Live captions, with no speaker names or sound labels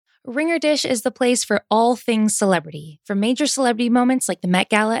Ringer Dish is the place for all things celebrity, from major celebrity moments like the Met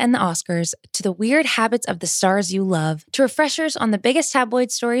Gala and the Oscars, to the weird habits of the stars you love, to refreshers on the biggest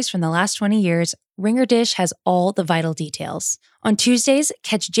tabloid stories from the last 20 years. Ringer Dish has all the vital details. On Tuesdays,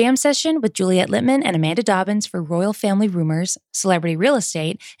 catch Jam Session with Juliette Littman and Amanda Dobbins for royal family rumors, celebrity real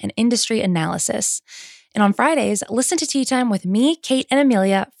estate, and industry analysis. And on Fridays, listen to Tea Time with me, Kate, and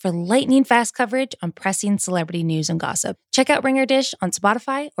Amelia for lightning-fast coverage on pressing celebrity news and gossip. Check out Ringer Dish on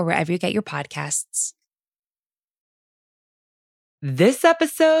Spotify or wherever you get your podcasts. This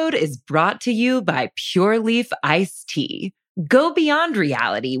episode is brought to you by Pure Leaf Iced Tea. Go beyond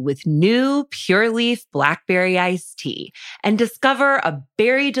reality with new Pure Leaf Blackberry Iced Tea and discover a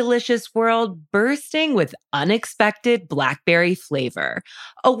berry delicious world bursting with unexpected blackberry flavor.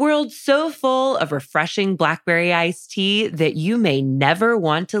 A world so full of refreshing blackberry iced tea that you may never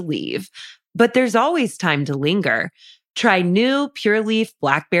want to leave. But there's always time to linger. Try new Pure Leaf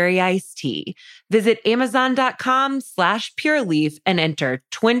Blackberry Iced Tea. Visit Amazon.com/PureLeaf and enter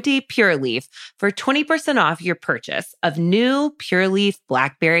 20 Pure Leaf for 20% off your purchase of new Pure Leaf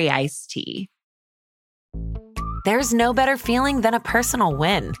Blackberry Iced Tea. There's no better feeling than a personal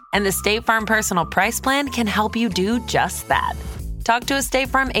win, and the State Farm Personal Price Plan can help you do just that. Talk to a State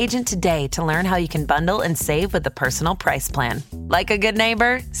Farm agent today to learn how you can bundle and save with the Personal Price Plan. Like a good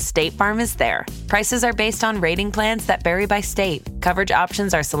neighbor, State Farm is there. Prices are based on rating plans that vary by state. Coverage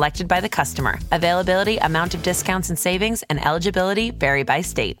options are selected by the customer. Availability, amount of discounts and savings, and eligibility vary by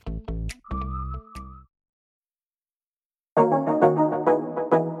state.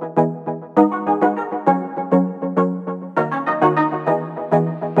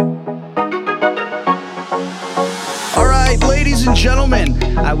 Ladies and gentlemen,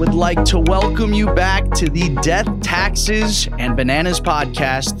 I would like to welcome you back to the Death, Taxes, and Bananas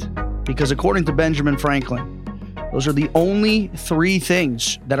podcast, because according to Benjamin Franklin, those are the only three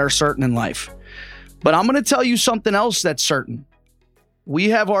things that are certain in life. But I'm going to tell you something else that's certain. We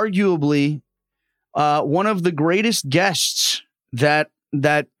have arguably one of the greatest guests that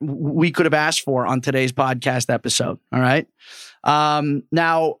we could have asked for on today's podcast episode. All right.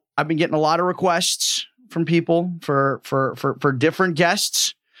 Now, I've been getting a lot of requests from people for different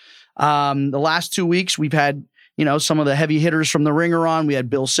guests. The last 2 weeks, we've had, some of the heavy hitters from the Ringer on. We had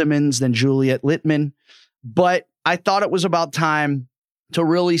Bill Simmons, then Juliette Littman. But I thought it was about time to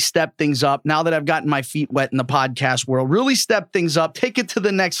really step things up. Now that I've gotten my feet wet in the podcast world, really step things up, take it to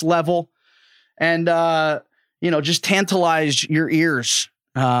the next level, and just tantalize your ears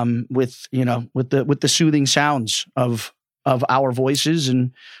with the soothing sounds of our voices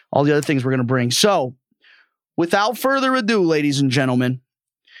and all the other things we're going to bring. So, without further ado, ladies and gentlemen,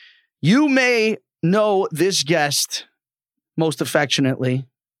 you may know this guest most affectionately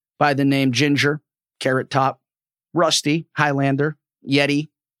by the name Ginger, Carrot Top, Rusty, Highlander, Yeti,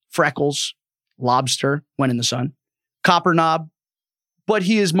 Freckles, Lobster, When in the Sun, Copper Knob, but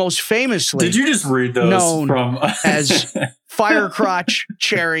he is most famously Did you just read those known from as Firecrotch,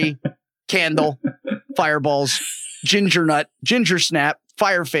 Cherry, Candle, Fireballs, Ginger Nut, Ginger Snap,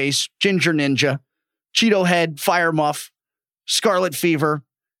 Fireface, Ginger Ninja, Cheeto Head, Fire Muff, Scarlet Fever,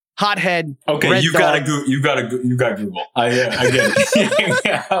 Hot Head. Okay, Red you Dog. got Google. I get it.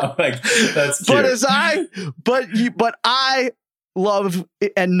 Yeah, like that's cute. But I love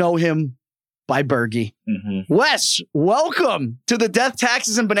and know him by Bergie. Mm-hmm. Wes, welcome to the Death,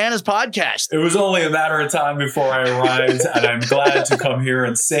 Taxes, and Bananas podcast. It was only a matter of time before I arrived, and I'm glad to come here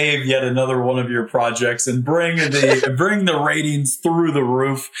and save yet another one of your projects and bring the ratings through the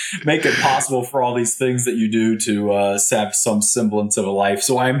roof, make it possible for all these things that you do to have some semblance of a life.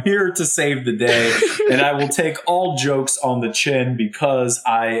 So I'm here to save the day, and I will take all jokes on the chin because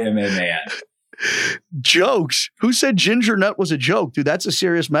I am a man. Jokes? Who said ginger nut was a joke? Dude, that's a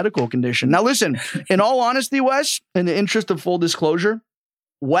serious medical condition. Now listen, in all honesty, Wes, in the interest of full disclosure,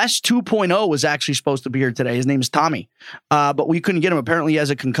 Wes 2.0 was actually supposed to be here today. His name is Tommy, but we couldn't get him. Apparently he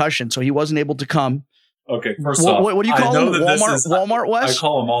has a concussion, so he wasn't able to come. Okay, first off, what do you call him? Walmart West? I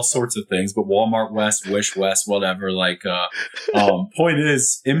call him all sorts of things, but Walmart West, Wish West, whatever. Like, point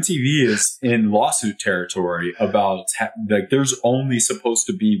is, MTV is in lawsuit territory about there's only supposed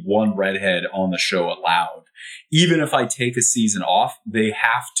to be one redhead on the show allowed. Even if I take a season off, they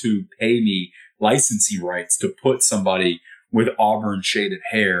have to pay me licensing rights to put somebody with auburn shaded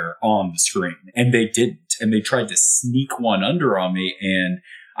hair on the screen, and they didn't, and they tried to sneak one under on me, and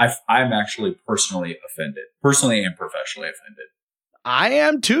I'm actually personally offended, personally and professionally offended. I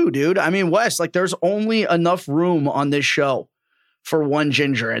am too, dude. I mean, Wes, there's only enough room on this show for one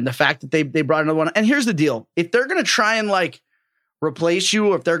ginger, and the fact that they brought another one. And here's the deal: if they're gonna try and replace you,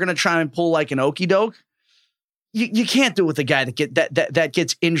 or if they're gonna try and pull an okey doke, you can't do it with a guy that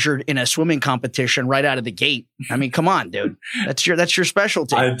gets injured in a swimming competition right out of the gate. I mean, come on, dude. That's your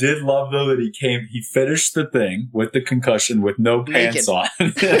specialty. I did love though that he finished the thing with the concussion with no pants on.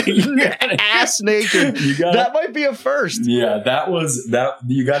 Ass naked. That might be a first. Yeah, that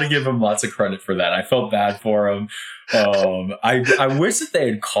you got to give him lots of credit for that. I felt bad for him. I wish that they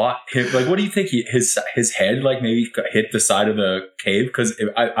had caught him. Like, what do you think? His head like maybe hit the side of the cave, because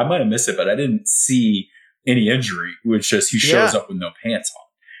I might have missed it, but I didn't see any injury. It's just he shows up with no pants on.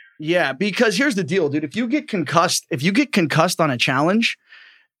 Yeah, because here's the deal, dude. If you get concussed on a challenge,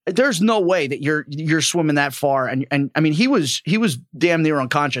 there's no way that you're swimming that far. And I mean, he was damn near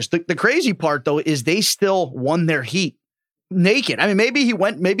unconscious. The crazy part though is they still won their heat naked. I mean, maybe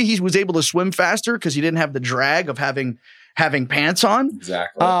he was able to swim faster because he didn't have the drag of having pants on.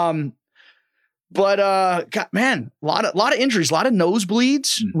 Exactly. But God, man, a lot of injuries, a lot of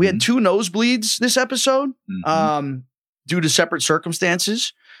nosebleeds. Mm-hmm. We had 2 nosebleeds this episode, due to separate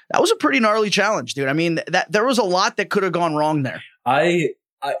circumstances. That was a pretty gnarly challenge, dude. I mean, there was a lot that could have gone wrong there.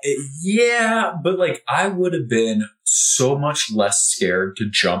 Yeah, but like I would have been so much less scared to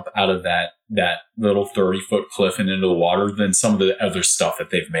jump out of that little 30-foot cliff and into the water than some of the other stuff that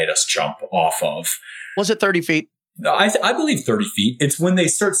they've made us jump off of. Was it 30 feet? I believe 30 feet. It's when they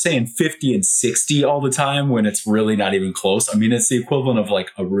start saying 50 and 60 all the time when it's really not even close. I mean, it's the equivalent of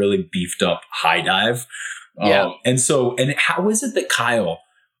like a really beefed up high dive. Yeah. And how is it that Kyle,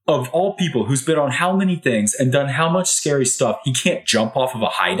 of all people, who's been on how many things and done how much scary stuff, he can't jump off of a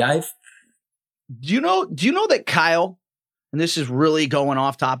high dive? Do you know that Kyle, and this is really going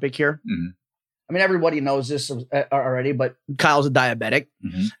off topic here. Mm-hmm. I mean, everybody knows this already, but Kyle's a diabetic,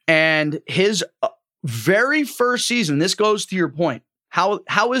 and his very first season, this goes to your point.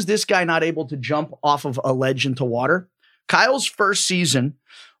 How is this guy not able to jump off of a ledge into water? Kyle's first season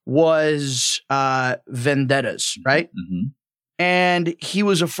was Vendettas, right? Mm-hmm. And he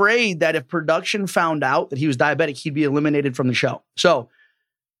was afraid that if production found out that he was diabetic, he'd be eliminated from the show. So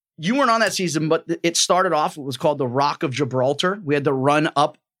you weren't on that season, but it started off, it was called the Rock of Gibraltar. We had to run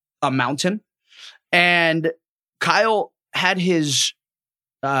up a mountain, and Kyle had his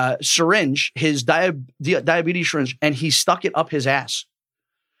syringe, his diabetes syringe, and he stuck it up his ass.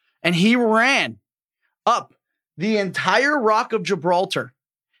 And he ran up the entire Rock of Gibraltar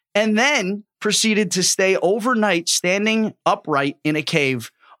and then proceeded to stay overnight standing upright in a cave,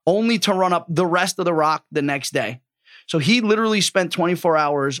 only to run up the rest of the rock the next day. So he literally spent 24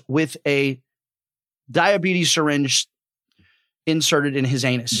 hours with a diabetes syringe inserted in his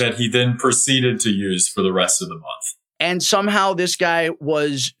anus that he then proceeded to use for the rest of the month. And somehow this guy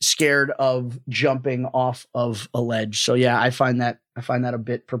was scared of jumping off of a ledge. So yeah, I find that a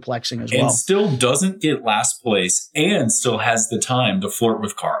bit perplexing as well. And still doesn't get last place and still has the time to flirt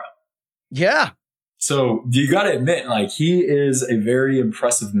with Cara. Yeah. So you got to admit, like, he is a very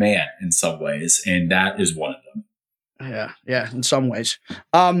impressive man in some ways, and that is one of them. Yeah, in some ways.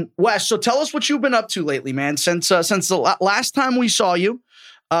 Wes, so tell us what you've been up to lately, man. Since the last time we saw you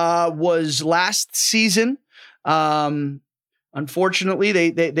was last season. Unfortunately,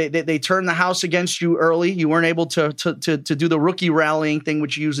 they turned the house against you early. You weren't able to do the rookie rallying thing,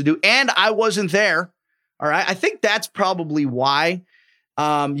 which you usually do, and I wasn't there. All right, I think that's probably why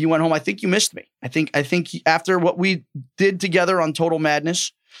you went home. I think you missed me. I think after what we did together on Total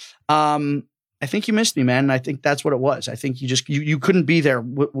Madness, I think you missed me, man. And I think that's what it was. I think you couldn't be there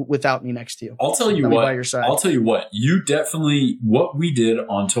without me next to you. I'll tell you what. By your side. I'll tell you what. You definitely, what we did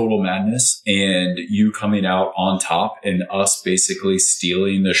on Total Madness and you coming out on top and us basically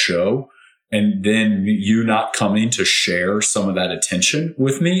stealing the show, and then you not coming to share some of that attention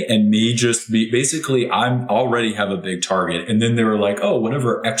with me, and me just basically, I'm already have a big target. And then they were like, oh,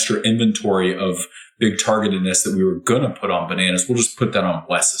 whatever extra inventory of big targetedness that we were going to put on Bananas, we'll just put that on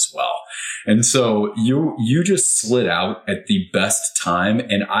Wes as well. And so you just slid out at the best time.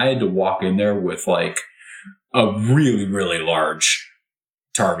 And I had to walk in there with like a really, really large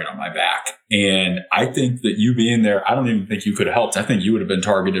target on my back. And I think that you being there, I don't even think you could have helped. I think you would have been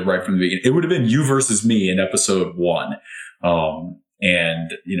targeted right from the beginning. It would have been you versus me in episode 1.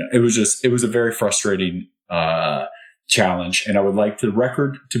 And it was a very frustrating, challenge. And I would like the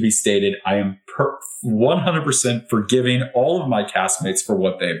record to be stated. I am 100% forgiving all of my castmates for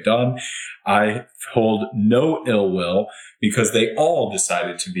what they've done. I hold no ill will because they all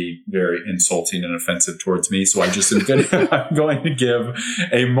decided to be very insulting and offensive towards me. So I'm going to give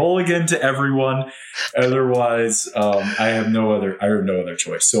a mulligan to everyone. Otherwise, I have no other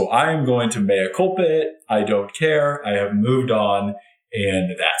choice. So I am going to mea culpa it. I don't care. I have moved on,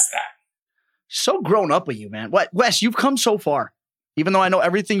 and that's that. So grown up with you, man. What, Wes, you've come so far. Even though I know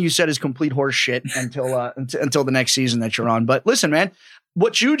everything you said is complete horse shit until the next season that you're on. But listen, man,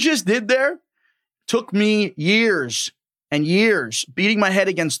 what you just did there took me years and years beating my head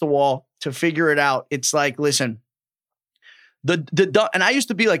against the wall to figure it out. It's like, listen, and I used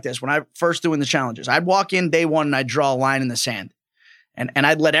to be like this when I first doing the challenges. I'd walk in day one and I'd draw a line in the sand. And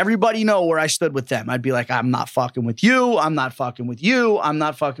I'd let everybody know where I stood with them. I'd be like, I'm not fucking with you. I'm not fucking with you. I'm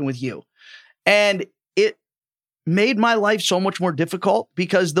not fucking with you. And it made my life so much more difficult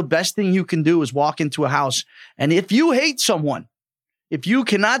because the best thing you can do is walk into a house. And if you hate someone, if you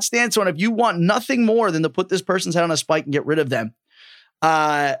cannot stand someone, if you want nothing more than to put this person's head on a spike and get rid of them,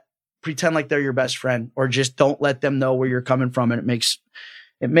 pretend like they're your best friend, or just don't let them know where you're coming from. And it makes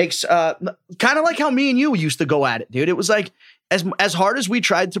kind of like how me and you used to go at it, dude. It was like, as hard as we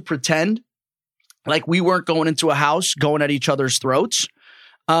tried to pretend like we weren't going into a house, going at each other's throats,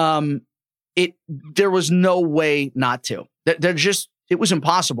 there was no way not to. It was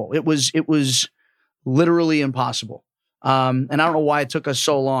impossible. It was literally impossible. And I don't know why it took us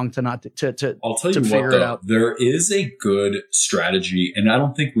so long to I'll tell you what, though, there is a good strategy, and I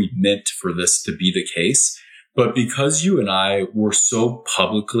don't think we meant for this to be the case, but because you and I were so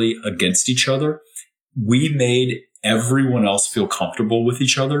publicly against each other, we made everyone else feel comfortable with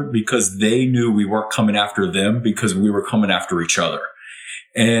each other because they knew we weren't coming after them because we were coming after each other.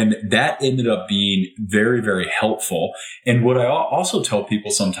 And that ended up being very, very helpful. And what I also tell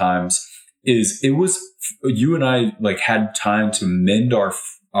people sometimes is it was you and I like had time to mend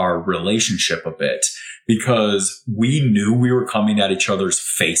our relationship a bit because we knew we were coming at each other's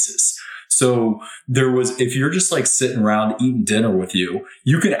faces. So if you're just like sitting around eating dinner with you,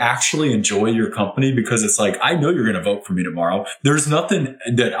 you can actually enjoy your company because it's like, I know you're going to vote for me tomorrow. There's nothing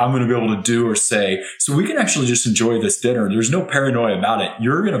that I'm going to be able to do or say. So we can actually just enjoy this dinner. There's no paranoia about it.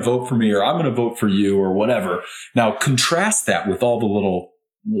 You're going to vote for me or I'm going to vote for you or whatever. Now contrast that with all the little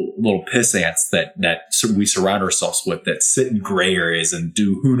piss ants that we surround ourselves with that sit in gray areas and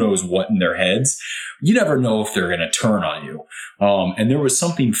do who knows what in their heads. You never know if they're going to turn on you. And there was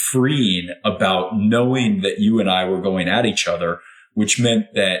something freeing about knowing that you and I were going at each other, which meant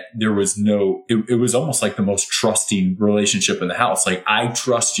that there was it was almost like the most trusting relationship in the house. Like, I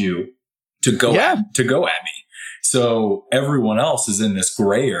trust you to go at me. So everyone else is in this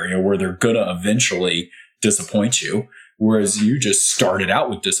gray area where they're going to eventually disappoint you. Whereas you just started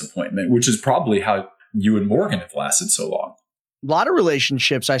out with disappointment, which is probably how you and Morgan have lasted so long. A lot of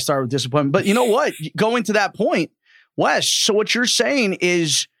relationships I started with disappointment. But you know what? Going to that point, Wes, so what you're saying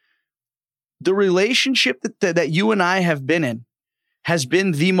is the relationship that you and I have been in has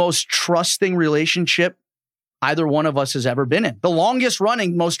been the most trusting relationship either one of us has ever been in. The longest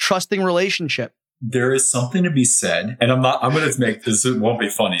running, most trusting relationship. There is something to be said, and I'm going to make this, it won't be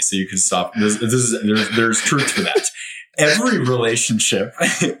funny, so you can stop. There's truth to that. Every relationship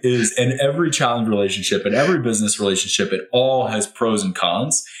and every challenge relationship and every business relationship, it all has pros and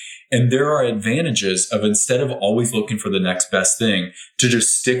cons. And there are advantages of, instead of always looking for the next best thing, to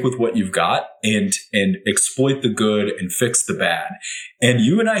just stick with what you've got and exploit the good and fix the bad. And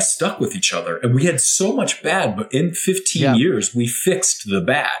you and I stuck with each other, and we had so much bad, but in 15 years, we fixed the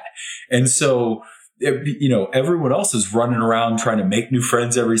bad. And so, everyone else is running around trying to make new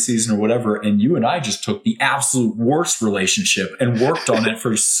friends every season or whatever. And you and I just took the absolute worst relationship and worked on it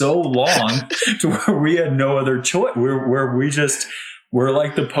for so long to where we had no other choice, we're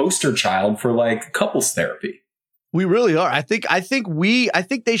like the poster child for like couples therapy. We really are. I think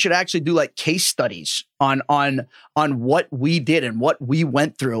they should actually do like case studies on what we did and what we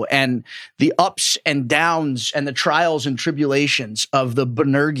went through and the ups and downs and the trials and tribulations of the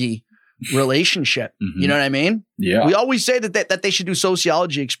Banerjee relationship. Mm-hmm. You know what I mean? Yeah. We always say that they should do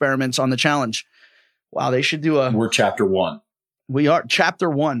sociology experiments on the challenge. Wow, they should do We're chapter 1. We are chapter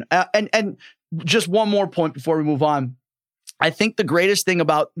 1. And just one more point before we move on. I think the greatest thing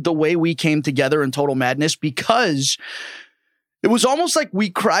about the way we came together in Total Madness, because it was almost like we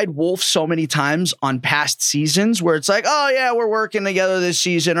cried wolf so many times on past seasons where it's like, oh yeah, we're working together this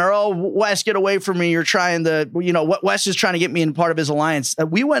season, or oh, Wes, get away from me. You're trying to, what Wes is trying to get me in part of his alliance.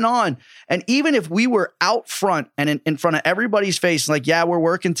 We went on, and even if we were out front and in front of everybody's face, like, yeah, we're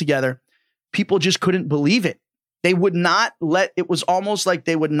working together, people just couldn't believe it. They would not let, it was almost like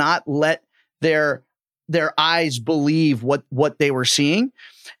they would not let their eyes believe what they were seeing.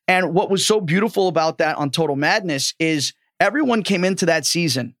 And what was so beautiful about that on Total Madness is everyone came into that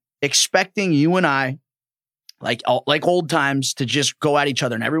season expecting you and I, like old times, to just go at each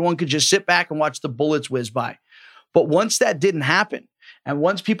other, and everyone could just sit back and watch the bullets whiz by. But once that didn't happen, and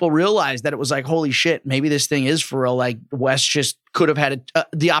once people realized that it was like, holy shit, maybe this thing is for real, like Wes just could have had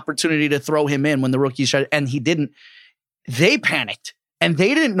the opportunity to throw him in when the rookie started, and he didn't. they panicked and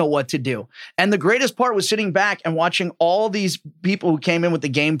they didn't know what to do. And the greatest part was sitting back and watching all these people who came in with the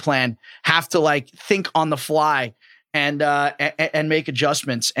game plan have to like think on the fly and make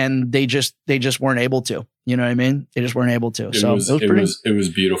adjustments. And they just weren't able to. You know what I mean? They just weren't able to. It was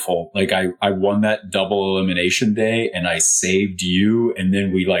beautiful. Like I won that double elimination day and I saved you. And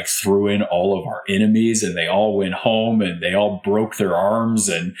then we like threw in all of our enemies and they all went home and they all broke their arms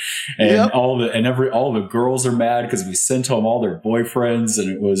and all the girls are mad because we sent home all their boyfriends and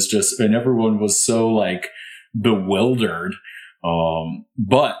it was just, and everyone was so like bewildered.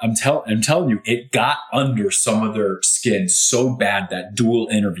 But I'm telling you, it got under some of their skin so bad, that dual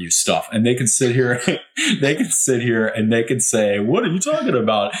interview stuff. And they can sit here, and they can say, what are you talking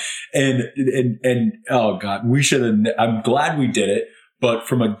about? And oh God, I'm glad we did it. But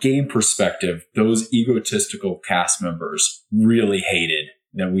from a game perspective, those egotistical cast members really hated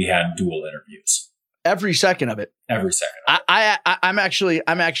that we had dual interviews. Every second of it. Every second. I'm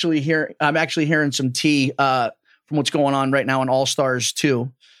actually hearing some tea, from what's going on right now in All Stars 2. I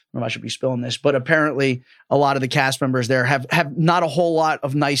don't know if I should be spilling this, but apparently a lot of the cast members there have not a whole lot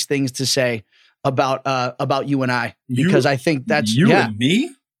of nice things to say about you and I, because I think that's and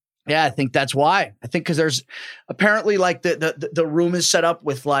me. Yeah, I think that's why. I think because there's apparently like the room is set up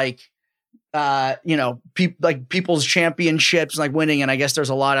with like people's championships like winning, and I guess there's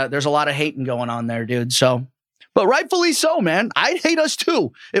a lot of hating going on there, dude. So, but rightfully so, man. I'd hate us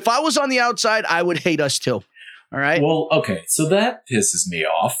too. If I was on the outside, I would hate us too. All right. Well, okay. So that pisses me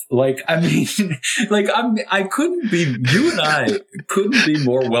off. Like, I mean, like I couldn't be, you and I couldn't be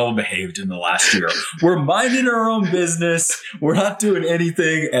more well behaved in the last year. We're minding our own business. We're not doing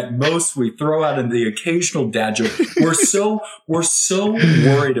anything. At most, we throw out in the occasional dad joke. We're so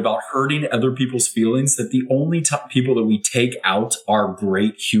worried about hurting other people's feelings that the only people that we take out our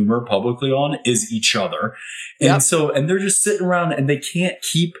great humor publicly on is each other. And and they're just sitting around and they can't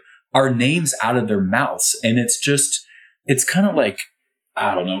keep our names out of their mouths. And it's kind of like,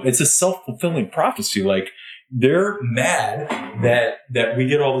 I don't know, it's a self-fulfilling prophecy. Like they're mad that we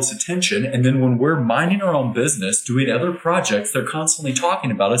get all this attention. And then when we're minding our own business, doing other projects, they're constantly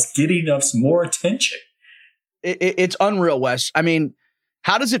talking about us, getting us more attention. It's unreal, Wes. I mean,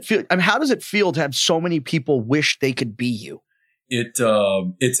 how does it feel? I mean, how does it feel to have so many people wish they could be you?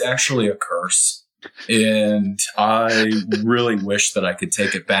 It's actually a curse. And I really wish that I could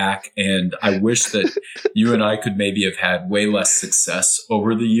take it back. And I wish that you and I could maybe have had way less success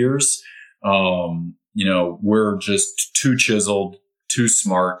over the years. We're just too chiseled, too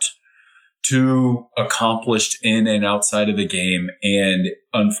smart, too accomplished in and outside of the game. And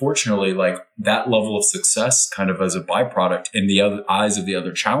unfortunately, like that level of success kind of as a byproduct in the other eyes of the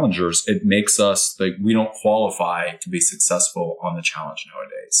other challengers, it makes us like we don't qualify to be successful on the challenge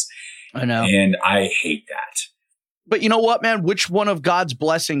nowadays. I know. And I hate that. But you know what, man? Which one of God's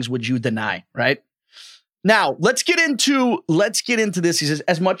blessings would you deny, right? Now, let's get into this. He says,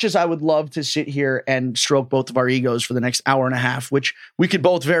 as much as I would love to sit here and stroke both of our egos for the next hour and a half, which we could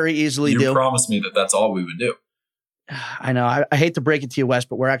both very easily do. You promised me that that's all we would do. I know. I hate to break it to you, Wes,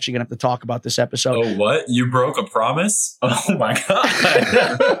 but we're actually going to have to talk about this episode. Oh, what? You broke a promise? Oh, my God.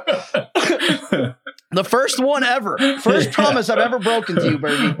 The first one ever. First promise I've ever broken to you,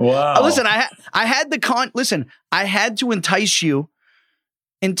 Bergie. Wow. Listen, I had to entice you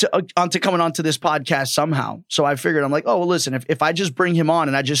onto coming onto this podcast somehow. So I figured, I'm like, oh, well, listen, if I just bring him on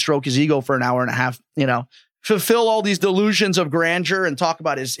and I just stroke his ego for an hour and a half, fulfill all these delusions of grandeur and talk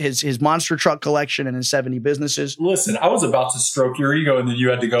about his monster truck collection and his 70 businesses. Listen, I was about to stroke your ego and then you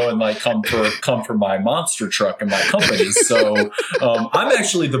had to go and like come for my monster truck and my company. So I'm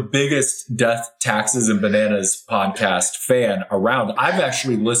actually the biggest Death, Taxes, and Bananas podcast fan around. I've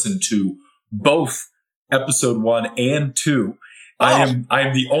actually listened to both episode 1 and 2. I'm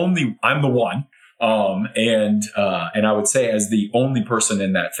the one. And I would say as the only person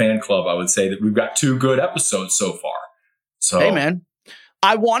in that fan club, I would say that we've got 2 good episodes so far. So, hey man,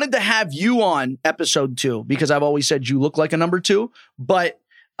 I wanted to have you on episode 2 because I've always said you look like a number 2, but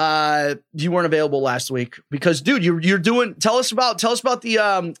you weren't available last week because, dude, you're doing. Tell us about the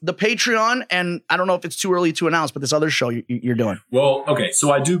Patreon, and I don't know if it's too early to announce, but this other show you're doing. Well, okay,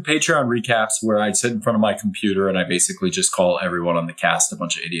 so I do Patreon recaps where I sit in front of my computer and I basically just call everyone on the cast a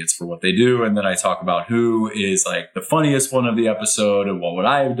bunch of idiots for what they do, and then I talk about who is like the funniest one of the episode and what would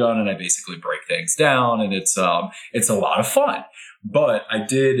I have done, and I basically break things down, and it's a lot of fun. But I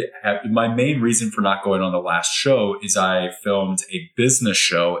did have my main reason for not going on the last show is I filmed a business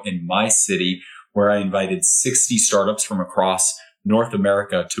show in my city where I invited 60 startups from across North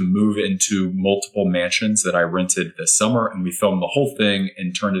America to move into multiple mansions that I rented this summer. And we filmed the whole thing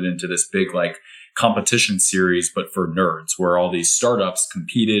and turned it into this big like competition series, but for nerds, where all these startups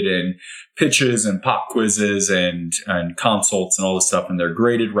competed in pitches and pop quizzes and consults and all this stuff. And they're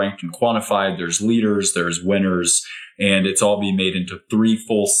graded, ranked, and quantified. There's leaders, there's winners, and it's all being made into 3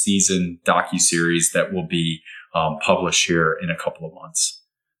 full season docuseries that will be published here in a couple of months.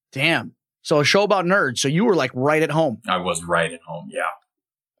 Damn. So a show about nerds. So you were like right at home. I was right at home. Yeah.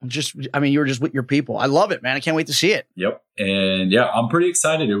 You were just with your people. I love it, man. I can't wait to see it. Yep. And yeah, I'm pretty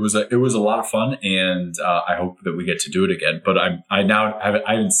excited. It was a lot of fun, and I hope that we get to do it again. But I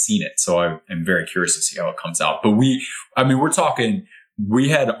haven't seen it, so I'm very curious to see how it comes out. But we're talking, we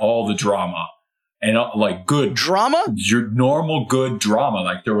had all the drama and like good drama, your normal good drama.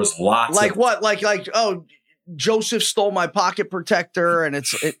 Like there was lots. Like what? Like oh, Joseph stole my pocket protector, and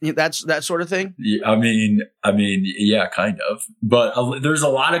that's that sort of thing. Yeah, I mean, yeah, kind of. But there's a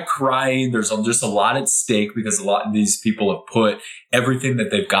lot of crying. There's just a lot at stake because a lot of these people have put everything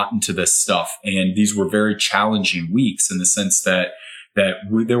that they've gotten to this stuff, and these were very challenging weeks in the sense that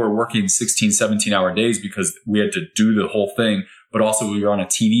they were working 16, 17-hour days because we had to do the whole thing. But also we were on a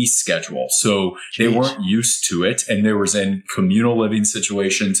TV schedule. So they weren't used to it. And there was in communal living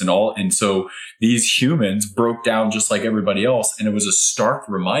situations and all. And so these humans broke down just like everybody else. And it was a stark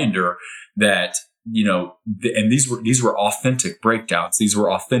reminder that, and these were authentic breakdowns. These were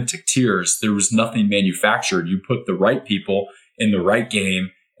authentic tears. There was nothing manufactured. You put the right people in the right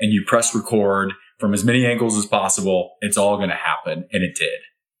game and you press record from as many angles as possible. It's all going to happen. And it did.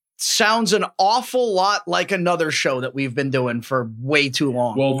 Sounds an awful lot like another show that we've been doing for way too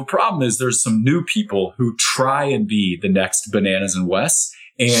long. Well, the problem is there's some new people who try and be the next Bananas and Wes.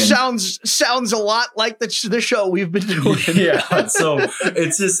 And sounds a lot like the show we've been doing. Yeah. So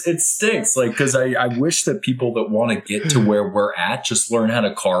it stinks. Like, cause I wish that people that want to get to where we're at just learn how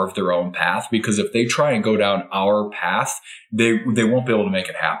to carve their own path, because if they try and go down our path, they won't be able to make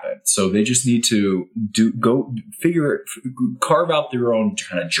it happen. So they just need to carve out their own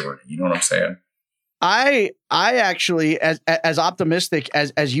kind of journey. You know what I'm saying? I actually, as optimistic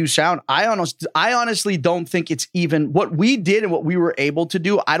as you sound, I honestly don't think it's even what we did and what we were able to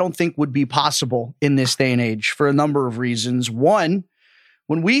do. I don't think would be possible in this day and age for a number of reasons. One,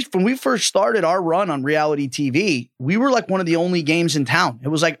 when we first started our run on reality TV, we were like one of the only games in town. It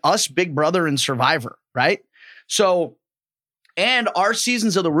was like us, Big Brother, and Survivor, right? So, and our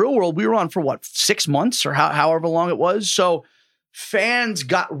seasons of The Real World, we were on for what, 6 months or however long it was. So fans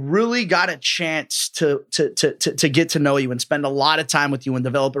really got a chance to get to know you and spend a lot of time with you and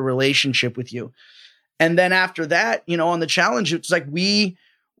develop a relationship with you. And then after that, on the challenge, it's like I've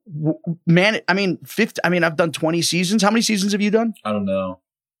done 20 seasons. How many seasons have you done? I don't know.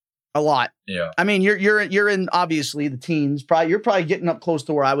 A lot. Yeah. I mean, you're in obviously the teens. You're probably getting up close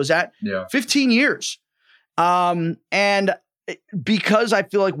to where I was at. Yeah. 15 years. And because I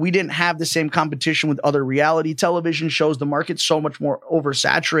feel like we didn't have the same competition with other reality television shows, the market's so much more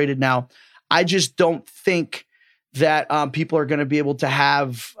oversaturated now. I just don't think that people are going to be able to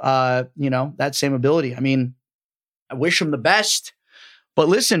have, that same ability. I mean, I wish them the best, but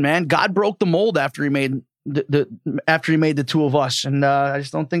listen, man, God broke the mold after he made the two of us. And I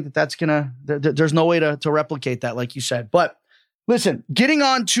just don't think that's there's no way to replicate that, like you said. But listen, getting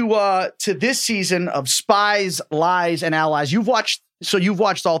on to this season of Spies, Lies, and Allies. You've watched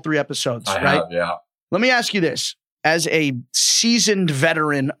all 3 episodes, I right? have, yeah. Let me ask you this. As a seasoned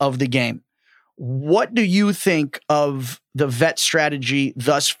veteran of the game, what do you think of the vet strategy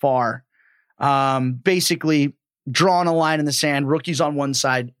thus far? Basically, drawing a line in the sand, rookies on one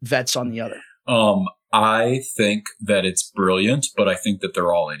side, vets on the other. I think that it's brilliant, but I think that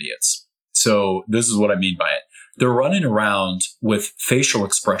they're all idiots. So this is what I mean by it. They're running around with facial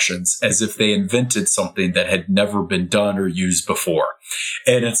expressions as if they invented something that had never been done or used before.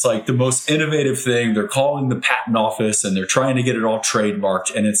 And it's like the most innovative thing. They're calling the patent office and they're trying to get it all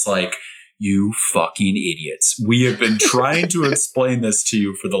trademarked. And it's like, you fucking idiots. We have been trying to explain this to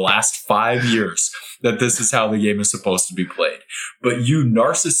you for the last 5 years, that this is how the game is supposed to be played. But you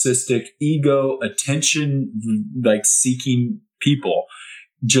narcissistic, ego, attention, seeking people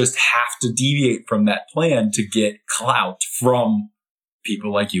just have to deviate from that plan to get clout from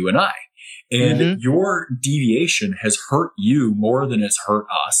people like you and I. And your deviation has hurt you more than it's hurt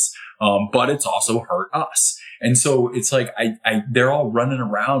us. But it's also hurt us. And so it's like, they're all running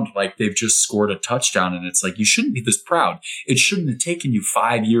around like they've just scored a touchdown. And it's like, you shouldn't be this proud. It shouldn't have taken you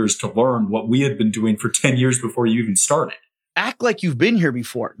 5 years to learn what we had been doing for 10 years before you even started. Act like you've been here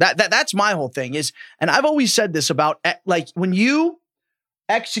before. That's my whole thing is, and I've always said this about like when you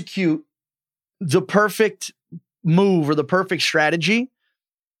execute the perfect move or the perfect strategy,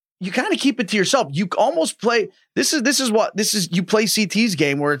 you kind of keep it to yourself. You almost play. This is you play CT's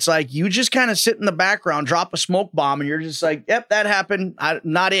game where it's like you just kind of sit in the background, drop a smoke bomb, and you're just like, yep, that happened.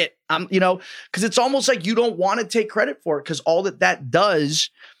 Not it. Because it's almost like you don't want to take credit for it, because all that does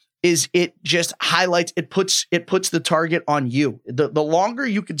is it just highlights, it puts the target on you. The longer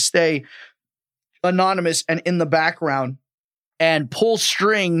you can stay anonymous and in the background and pull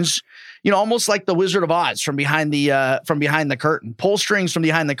strings, almost like the Wizard of Oz from behind the curtain. Pull strings from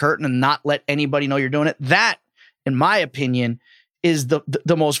behind the curtain and not let anybody know you're doing it. That, in my opinion, is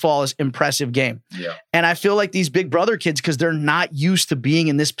the most flawless, impressive game. Yeah. And I feel like these Big Brother kids, because they're not used to being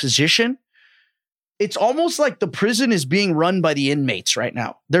in this position, it's almost like the prison is being run by the inmates right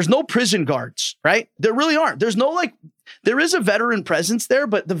now. There's no prison guards, right? There really aren't. There's no there is a veteran presence there,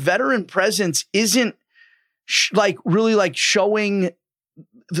 but the veteran presence isn't really showing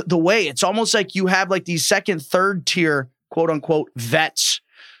the way. It's almost like you have these second, third tier, quote unquote, vets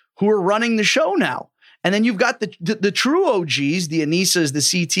who are running the show now. And then you've got the true OGs, the Anisas, the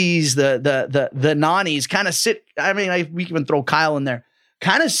CTs, the Nanis kind of sit. I mean, we can even throw Kyle in there,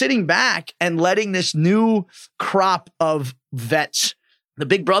 kind of sitting back and letting this new crop of vets, the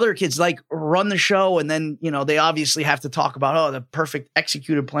Big Brother kids, run the show. And then, they obviously have to talk about, the perfect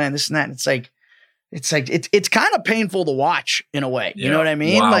executed plan, this and that. And it's kind of painful to watch in a way. Yeah. You know what I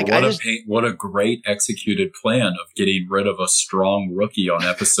mean? Wow, what a great executed plan of getting rid of a strong rookie on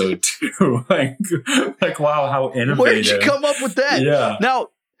episode 2. Wow, how innovative. Where did you come up with that? Yeah.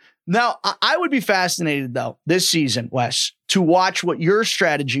 Now I would be fascinated though this season, Wes, to watch what your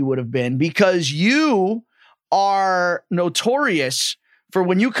strategy would have been, because you are notorious for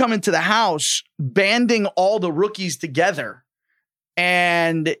when you come into the house, banding all the rookies together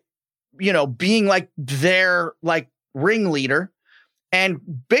and being their ringleader and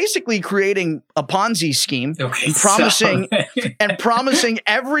basically creating a Ponzi scheme and promising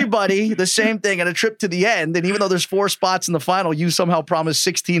everybody the same thing at a trip to the end. And even though there's 4 spots in the final, you somehow promised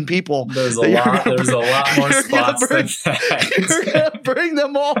 16 people. There's a lot more spots than that. You're going to bring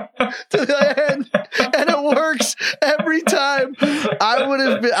them all to the end, and it works every time. I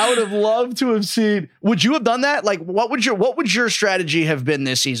would have loved to have seen. Would you have done that? What would your strategy have been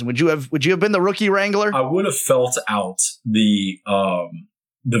this season? Would you have been the rookie wrangler? I would have felt out the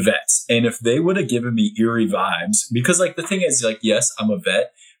vets. And if they would have given me eerie vibes, because the thing is, yes, I'm a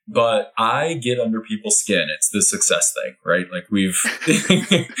vet, but I get under people's skin. It's the success thing, right?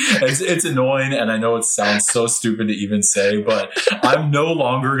 It's annoying. And I know it sounds so stupid to even say, but I'm no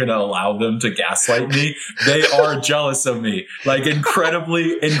longer going to allow them to gaslight me. They are jealous of me,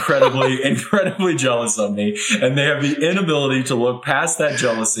 incredibly jealous of me. And they have the inability to look past that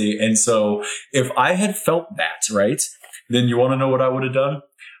jealousy. And so if I had felt that, right, then you want to know what I would have done?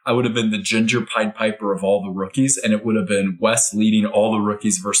 I would have been the Ginger Pied Piper of all the rookies, and it would have been Wes leading all the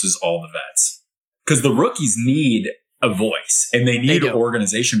rookies versus all the vets. Because the rookies need a voice and they need an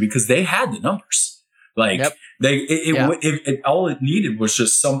organization, because they had the numbers. All it needed was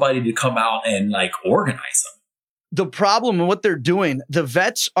just somebody to come out and organize them. The problem and what they're doing, the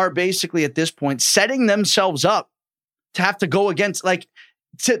vets are basically at this point setting themselves up to have to go against, to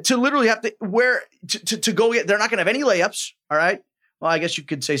literally have to to go. They're not going to have any layups. All right. Well, I guess you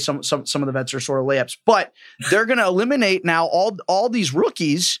could say some of the vets are sort of layups, but they're going to eliminate now all these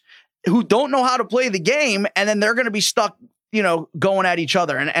rookies who don't know how to play the game, and then they're going to be stuck, going at each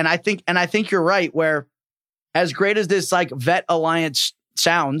other. And I think you're right. Where, as great as this vet alliance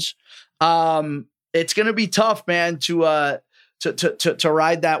sounds, it's going to be tough, man, to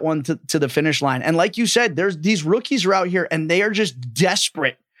ride that one to the finish line. And like you said, there's these rookies are out here and they are just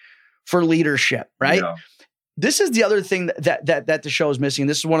desperate for leadership, right? Yeah. This is the other thing that the show is missing.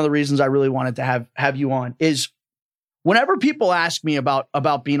 This is one of the reasons I really wanted to have you on, is whenever people ask me about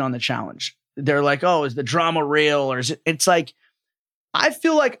being on the challenge, they're like, oh, is the drama real? Or is it? It's I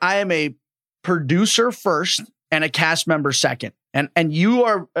feel like I am a producer first and a cast member second. And you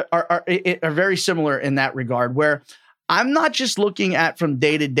are very similar in that regard, where I'm not just looking at from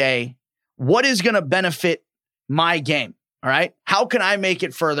day to day, what is going to benefit my game? All right. How can I make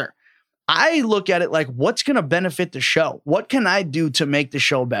it further? I look at it what's going to benefit the show? What can I do to make the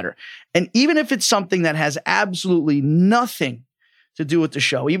show better? And even if it's something that has absolutely nothing to do with the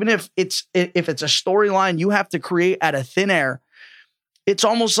show, even if it's a storyline you have to create out of thin air, it's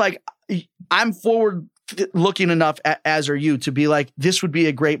almost like I'm forward looking enough, as are you, to be this would be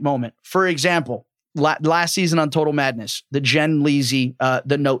a great moment. For example, last season on Total Madness, the Jen Leasy,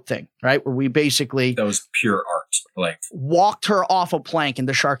 the note thing, right? Where we basically... That was pure art. Walked her off a plank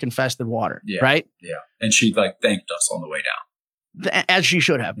into shark-infested water, right? Yeah. And she thanked us on the way down. As she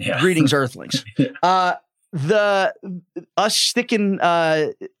should have. Yeah. Greetings, Earthlings. us sticking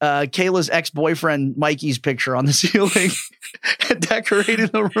Kayla's ex-boyfriend Mikey's picture on the ceiling and decorating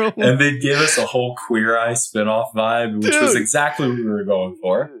the room. And they gave us a whole Queer Eye spinoff vibe, which was exactly what we were going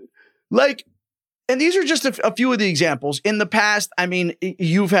for. Like, and these are just a few of the examples. In the past, I mean,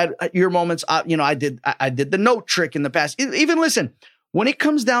 you've had your moments. I did the note trick in the past. Even listen, when it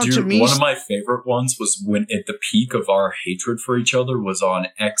comes down to me, one of my favorite ones was when at the peak of our hatred for each other was on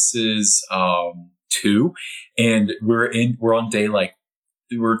X's 2, and we're on day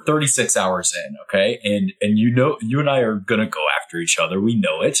we're 36 hours in, okay, and you and I are gonna go after each other. We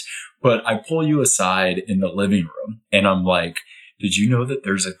know it, but I pull you aside in the living room, and I'm like, did you know that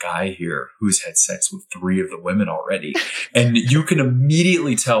there's a guy here who's had sex with 3 of the women already? And you can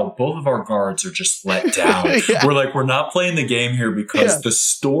immediately tell both of our guards are just let down. Yeah. We're not playing the game here because the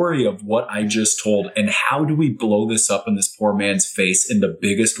story of what I just told and how do we blow this up in this poor man's face in the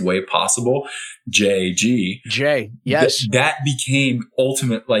biggest way possible? Jay, yes. That became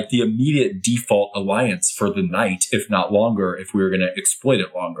ultimate, the immediate default alliance for the night, if not longer, if we were going to exploit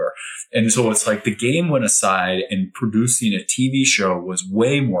it longer. And so it's like the game went aside and producing a TV show was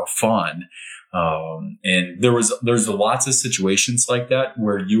way more fun. And there's lots of situations like that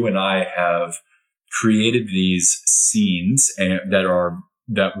where you and I have created these scenes that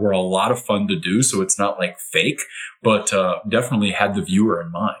were a lot of fun to do. So it's not like fake, but definitely had the viewer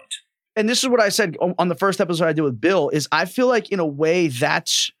in mind. And this is what I said on the first episode I did with Bill is I feel like in a way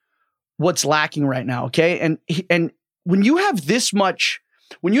that's what's lacking right now. Okay. And when you have this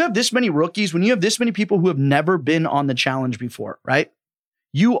many rookies, when you have this many people who have never been on the challenge before, right?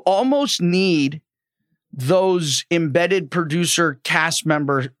 You almost need those embedded producer cast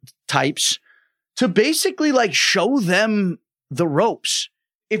member types to basically show them the ropes.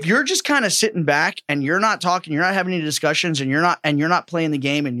 If you're just kind of sitting back and you're not talking, you're not having any discussions, and you're not playing the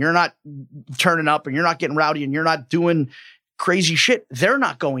game, and you're not turning up, and you're not getting rowdy, and you're not doing crazy shit, they're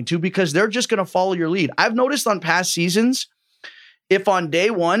not going to, because they're just going to follow your lead. I've noticed on past seasons, if on day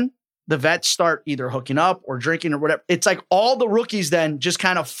one, the vets start either hooking up or drinking or whatever, it's like all the rookies then just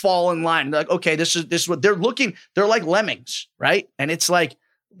kind of fall in line. They're like, okay, this is what they're looking. They're like lemmings, right? And it's like,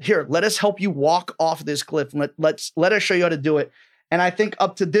 here, let us help you walk off this cliff. And let us show you how to do it. And I think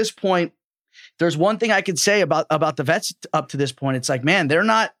up to this point, there's one thing I could say about the vets up to this point. It's like, man, they're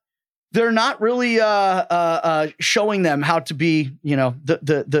not really showing them how to be,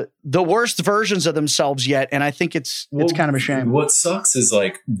 the worst versions of themselves yet. And I think it's kind of a shame. What sucks is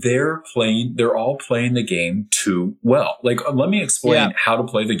they're all playing the game too well. Let me explain how to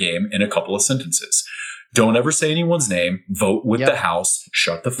play the game in a couple of sentences. Don't ever say anyone's name, vote with the house,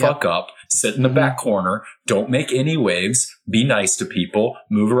 shut the fuck up, sit in the back corner, don't make any waves, be nice to people,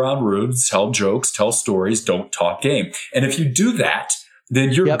 move around rooms, tell jokes, tell stories, don't talk game. And if you do that,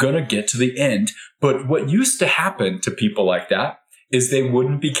 then you're going to get to the end. But what used to happen to people like that is they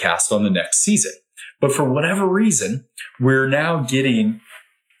wouldn't be cast on the next season. But for whatever reason, we're now getting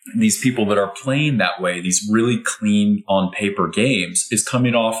these people that are playing that way, these really clean on paper games, is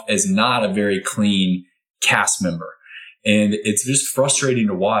coming off as not a very clean cast member. And it's just frustrating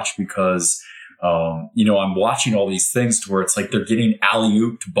to watch because, I'm watching all these things to where it's like they're getting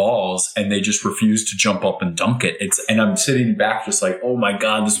alley-ooped balls and they just refuse to jump up and dunk it. And I'm sitting back just like, oh my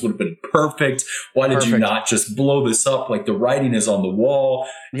God, this would have been perfect. Why did you not just blow this up? The writing is on the wall.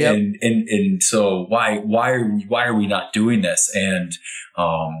 Yep. And so why are we not doing this? And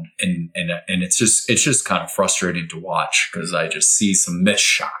it's just kind of frustrating to watch because I just see some missed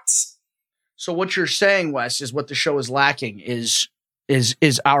shots. So what you're saying, Wes, is what the show is lacking is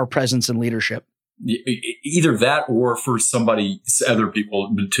our presence and leadership. Either that or for other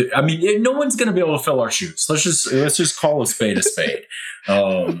people to, no one's going to be able to fill our shoes. Let's just call a spade a spade.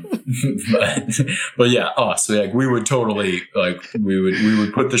 But yeah, us, we would totally, we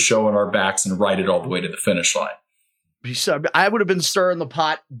would put the show on our backs and ride it all the way to the finish line. I would have been stirring the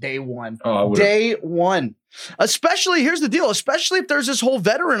pot day one. Oh, day one. Especially, here's the deal, especially if there's this whole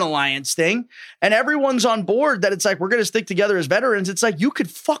veteran alliance thing and everyone's on board that it's like, we're going to stick together as veterans. It's like, you could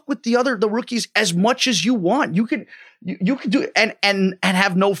fuck with the rookies as much as you want. You could do it and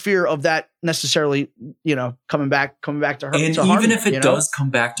have no fear of that necessarily, coming back to her. And even if it does come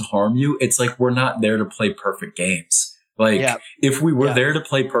back to harm you, it's like, we're not there to play perfect games. If we were there to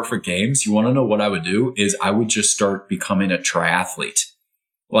play perfect games, you want to know what I would do is I would just start becoming a triathlete.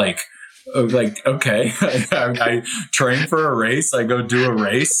 Okay, I train for a race. I go do a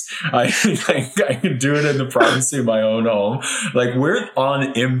race. I can do it in the privacy of my own home. We're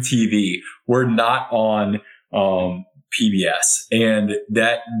on MTV. We're not on PBS, and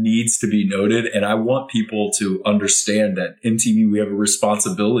that needs to be noted. And I want people to understand that MTV, we have a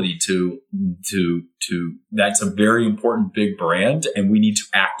responsibility to that's a very important big brand, and we need to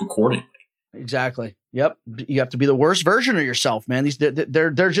act accordingly. Exactly. Yep. You have to be the worst version of yourself, man.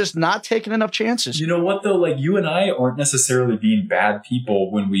 They're just not taking enough chances. You know what though? Like, you and I aren't necessarily being bad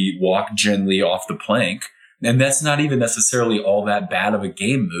people when we walk Jen off the plank. And that's not even necessarily all that bad of a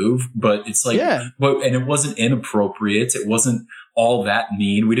game move, but it's like, and it wasn't inappropriate. It wasn't all that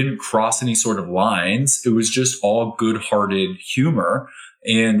mean. We didn't cross any sort of lines. It was just all good-hearted humor.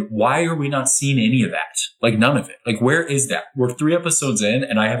 And why are we not seeing any of that? Like, none of it. Like, where is that? We're 3 episodes in,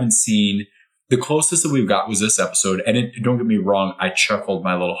 and I haven't seen. The closest that we've got was this episode. And don't get me wrong, I chuckled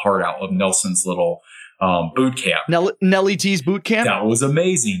my little heart out of Nelson's little boot camp. Nelly T's boot camp? That was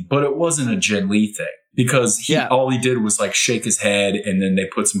amazing, but it wasn't a Jen Lee thing. Because all he did was like shake his head, and then they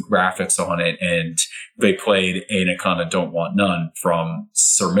put some graphics on it, and they played Ain't a Kinda Don't Want None from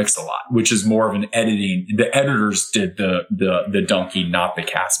Sir Mix-a-Lot, which is more of an editing. The editors did the donkey, not the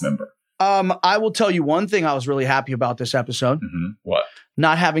cast member. I will tell you one thing I was really happy about this episode. Mm-hmm. What?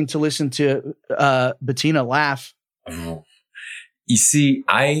 Not having to listen to Bettina laugh. Oh. You see,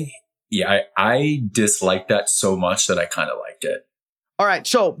 I disliked that so much that I kind of liked it. All right,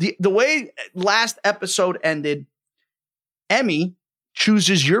 so the way last episode ended, Emmy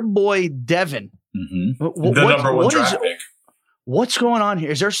chooses your boy Devin. Mm-hmm. The number one draft pick. What's going on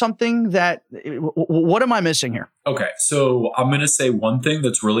here? Is there something that? What am I missing here? Okay, so I'm going to say one thing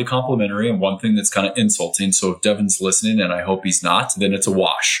that's really complimentary and one thing that's kind of insulting. So if Devin's listening, and I hope he's not, then it's a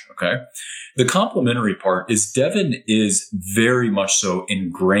wash. Okay. The complimentary part is Devin is very much so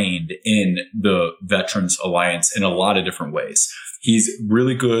ingrained in the Veterans Alliance in a lot of different ways. He's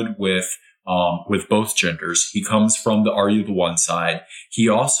really good with both genders. He comes from the Are You the One side. He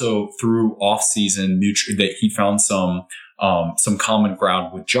also, through off-season, that he found some common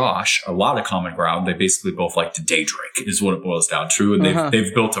ground with Josh, a lot of common ground. They basically both like to day drink is what it boils down to. And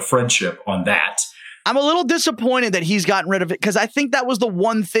they've built a friendship on that. I'm a little disappointed that he's gotten rid of it, because I think that was the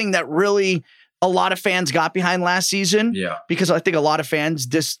one thing that really a lot of fans got behind last season. Yeah. Because I think a lot of fans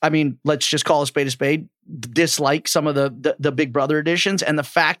let's just call a spade, dislike some of the Big Brother editions, and the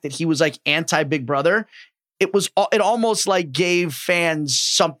fact that he was like anti-Big Brother, it almost like gave fans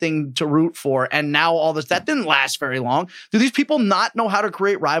something to root for. And now all this, that didn't last very long. Do these people not know how to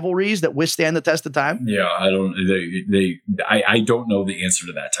create rivalries that withstand the test of time? Yeah, I don't know the answer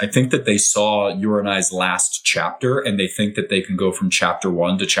to that. I think that they saw Your and I's last chapter, and they think that they can go from chapter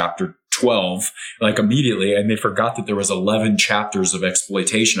 1 to chapter 12 like immediately, and they forgot that there was 11 chapters of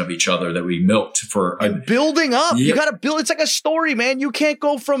exploitation of each other that we milked for building up. You got to build. It's like a story, man. You can't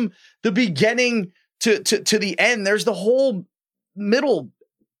go from the beginning to the end. There's the whole middle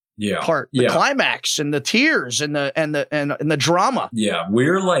part, the climax and the tears and the drama. Yeah,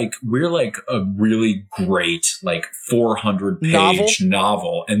 we're like a really great 400-page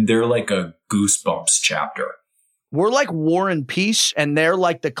novel, and they're like a Goosebumps chapter. We're like War and Peace, and they're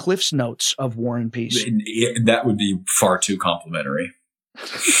like the Cliff's Notes of War and Peace. That would be far too complimentary. All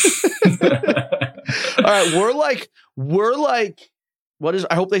right, we're like, what is?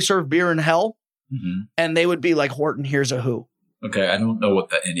 I hope they serve beer in hell, and they would be like Horton Hears a Who. Okay, I don't know what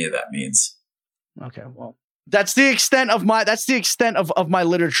any of that means. Okay, well, that's the extent of my my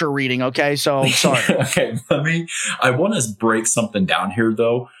literature reading. Okay, so sorry. Okay, I want to break something down here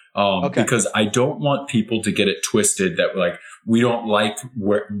though. Because I don't want people to get it twisted that we don't like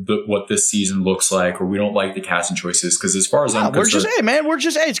what this season looks like, or we don't like the casting choices. Because as far as I'm concerned,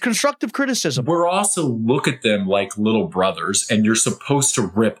 it's constructive criticism. We're also look at them like little brothers, and you're supposed to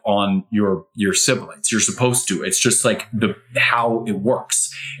rip on your siblings. You're supposed to. It's just like how it works.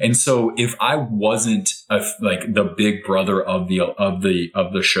 And so if I wasn't the big brother of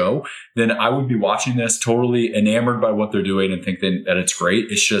the show, then I would be watching this totally enamored by what they're doing and thinking that it's great.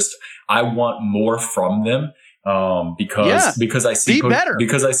 It's just I want more from them. Because I see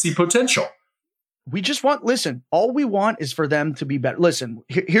because I see potential. We just want, listen, all we want is for them to be better. Listen,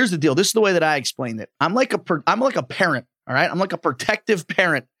 here's the deal. This is the way that I explained it. I'm like a parent. All right. I'm like a protective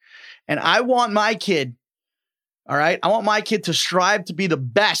parent, and I want my kid. All right. I want my kid to strive to be the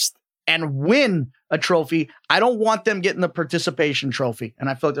best and win a trophy. I don't want them getting the participation trophy. And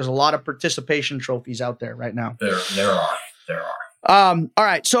I feel like there's a lot of participation trophies out there right now. There are. All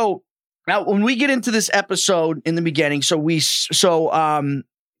right. So, now, when we get into this episode in the beginning,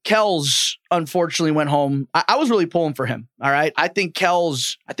 Kells unfortunately went home. I was really pulling for him. All right. I think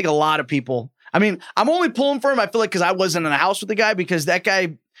a lot of people, I'm only pulling for him. I feel like because I wasn't in the house with the guy, because that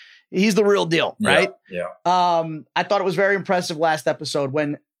guy, he's the real deal. Right. Yeah. I thought it was very impressive last episode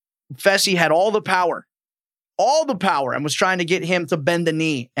when Fessy had all the power all the power and was trying to get him to bend the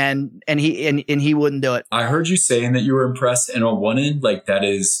knee, and he wouldn't do it. I heard you saying that you were impressed, and on one end, like that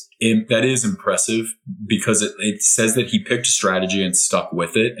is impressive because it says that he picked a strategy and stuck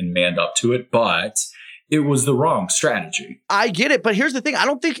with it and manned up to it, but it was the wrong strategy. I get it, but here's the thing: I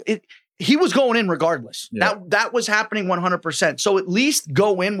don't think he was going in regardless. Yeah. That was happening 100%. So at least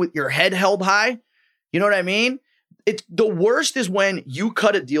go in with your head held high. You know what I mean? It's the worst is when you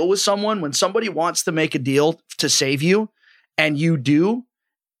cut a deal with someone, when somebody wants to make a deal to save you and you do,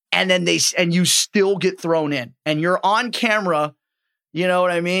 and then you still get thrown in and you're on camera. You know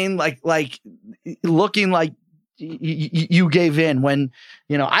what I mean? Like looking like you gave in when,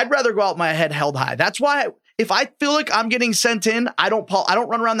 I'd rather go out with my head held high. That's why if I feel like I'm getting sent in, I don't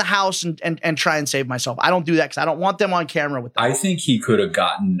run around the house and try and save myself. I don't do that because I don't want them on camera with that. I think he could have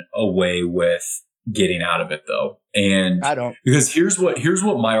gotten away with getting out of it though. And I don't, because here's what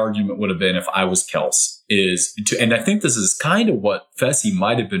my argument would have been if I was Kels and I think this is kind of what Fessy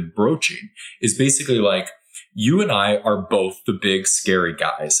might have been broaching, is basically like, you and I are both the big scary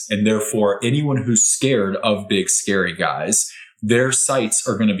guys. And therefore anyone who's scared of big scary guys, their sights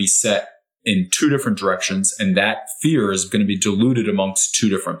are going to be set in two different directions. And that fear is going to be diluted amongst two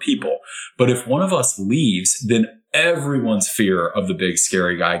different people. But if one of us leaves, then everyone's fear of the big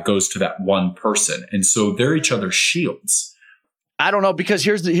scary guy goes to that one person. And so they're each other's shields. I don't know, because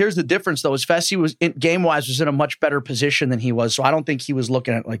here's the difference though, is Fessy was game wise was in a much better position than he was. So I don't think he was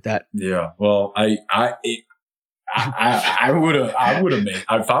looking at it like that. Yeah. Well, I would have made,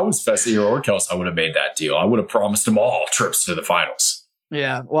 if I was Fessy or Kels, I would have made that deal. I would have promised them all trips to the finals.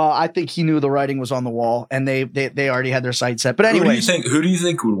 Yeah. Well, I think he knew the writing was on the wall and they already had their sights set. But anyway, who do you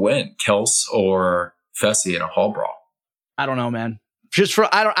think would win, Kels or Fessy in a hall brawl? I don't know, man.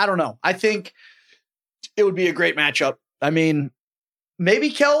 I don't know. I think it would be a great matchup. I mean,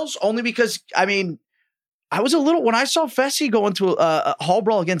 maybe Kels, only because, I mean, I was when I saw Fessy go into a hall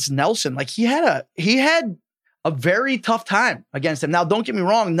brawl against Nelson, like he had a very tough time against him. Now, don't get me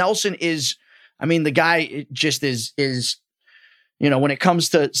wrong. Nelson is, I mean, the guy just is, when it comes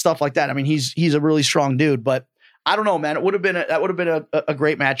to stuff like that, I mean, he's a really strong dude, but I don't know, man. That would have been a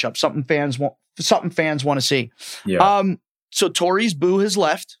great matchup. Something fans want to see. Yeah. So Tori's boo has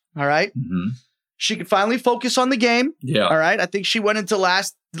left. All right. Mm-hmm. She could finally focus on the game. Yeah. All right. I think she went into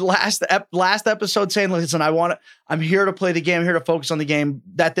last episode saying, listen, I'm here to play the game. I'm here to focus on the game.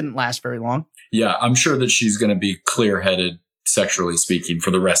 That didn't last very long. Yeah. I'm sure that she's going to be clear-headed, sexually speaking, for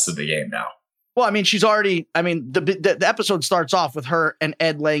the rest of the game now. Well, I mean, the episode starts off with her and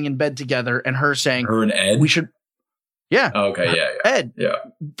Ed laying in bed together and her saying, her and Ed? We should. Yeah. Okay. Yeah. Ed. Yeah.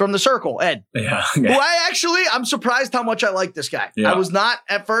 From the circle, Ed. Yeah. Who I'm surprised how much I like this guy. Yeah. I was not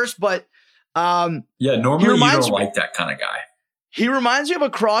at first, but normally you don't like that kind of guy. He reminds me of a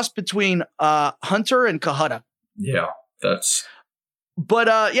cross between Hunter and Kahutta. Yeah. But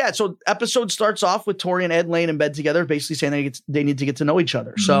so episode starts off with Tori and Ed laying in bed together, basically saying they need to get to know each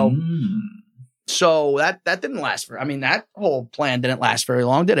other. So that didn't last that whole plan didn't last very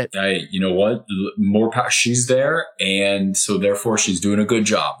long, did it? Hey, you know what? More power. She's there, and so therefore she's doing a good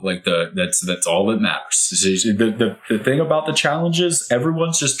job. Like that's all that matters. The thing about the challenges,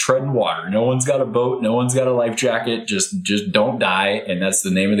 everyone's just treading water. No one's got a boat. No one's got a life jacket. Just don't die, and that's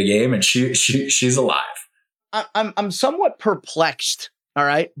the name of the game. And she's alive. I'm somewhat perplexed, all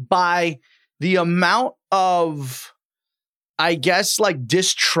right, by the amount of, I guess, like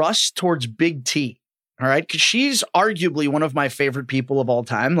distrust towards Big T, all right, because she's arguably one of my favorite people of all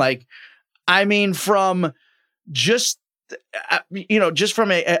time. Like, I mean, from just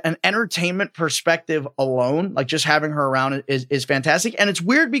from an entertainment perspective alone, like just having her around is fantastic. And it's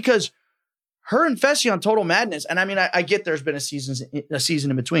weird because her and Fessy on Total Madness, and I mean, I get there's been a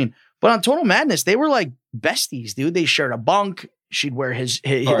season in between, but on Total Madness, they were like besties, dude. They shared a bunk. She'd wear his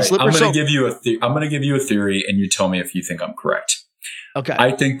right, slippers. I'm going to give you a theory, and you tell me if you think I'm correct. Okay.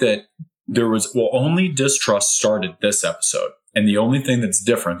 I think that there was only distrust started this episode, and the only thing that's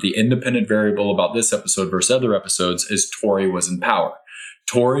different, the independent variable about this episode versus other episodes, is Tori was in power.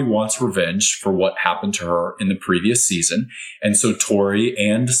 Tori wants revenge for what happened to her in the previous season. And so Tori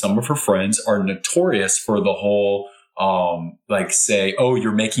and some of her friends are notorious for the whole, say, oh,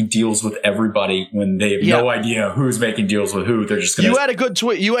 you're making deals with everybody when they have no idea who's making deals with who. They're just going to. You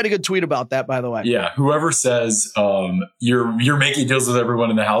had a good tweet about that, by the way. Yeah. Whoever says, you're making deals with everyone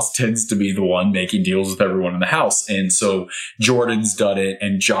in the house tends to be the one making deals with everyone in the house. And so Jordan's done it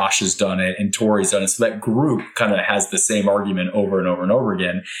and Josh has done it and Tori's done it. So that group kind of has the same argument over and over and over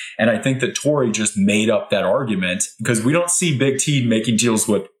again. And I think that Tori just made up that argument because we don't see Big T making deals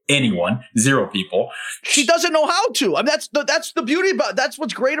with anyone, 0 people. She doesn't know how to. I mean, that's the beauty about. That's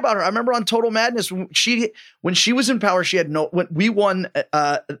what's great about her. I remember on Total Madness when she was in power, she had when we won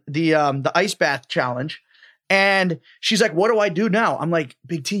the ice bath challenge. And she's like, what do I do now? I'm like,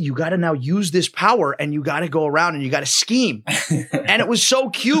 Big T, you got to now use this power and you got to go around and you got to scheme. And it was so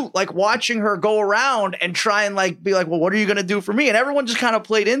cute, like watching her go around and try and like be like, well, what are you going to do for me? And everyone just kind of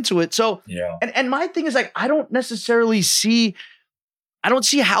played into it. So, yeah. And my thing is like, I don't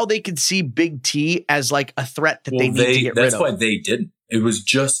see how they could see Big T as like a threat that they need to get rid of. That's why they didn't. It was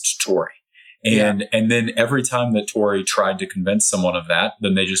just Tori. And then every time that Tori tried to convince someone of that,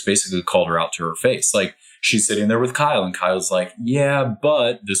 then they just basically called her out to her face. Like, she's sitting there with Kyle and Kyle's like, yeah,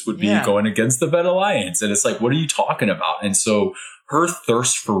 but this would be going against the Vet Alliance. And it's like, what are you talking about? And so her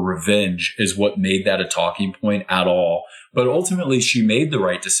thirst for revenge is what made that a talking point at all. But ultimately, she made the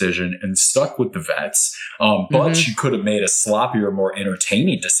right decision and stuck with the vets. But she could have made a sloppier, more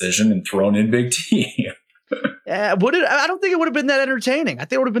entertaining decision and thrown in Big T. I don't think it would have been that entertaining. I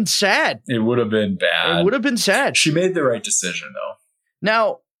think it would have been sad. It would have been bad. It would have been sad. She made the right decision, though.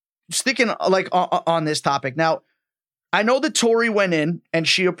 Now, sticking like on this topic. Now, I know that Tori went in and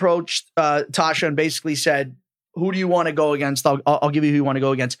she approached Tasha and basically said, who do you want to go against? I'll give you who you want to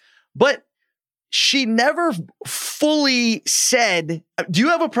go against. But she never fully said, do you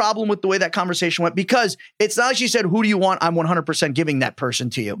have a problem with the way that conversation went? Because it's not like she said, who do you want? I'm 100% giving that person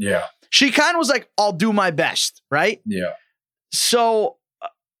to you. Yeah. She kind of was like, I'll do my best. Right. Yeah. So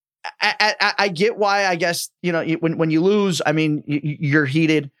I get why, I guess, you know, when you lose, I mean, you're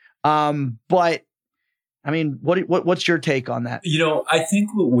heated. But I mean, what's your take on that? You know, I think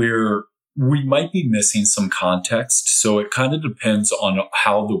we might be missing some context. So it kind of depends on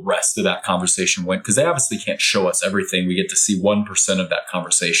how the rest of that conversation went, because they obviously can't show us everything. We get to see 1% of that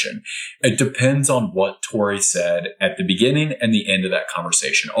conversation. It depends on what Tori said at the beginning and the end of that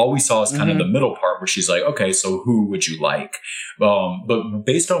conversation. All we saw is kind of the middle part where she's like, okay, so who would you like? But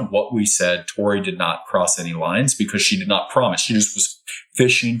based on what we said, Tori did not cross any lines because she did not promise. She just was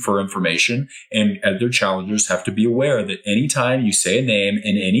fishing for information, and other challengers have to be aware that anytime you say a name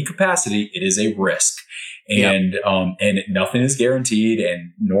in any capacity, it is a risk. And nothing is guaranteed.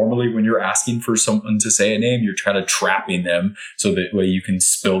 And normally when you're asking for someone to say a name, you're kind of trapping them so that way you can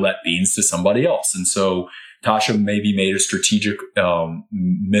spill that beans to somebody else. And so Tasha maybe made a strategic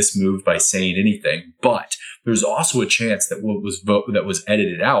mismove by saying anything, but there's also a chance that what was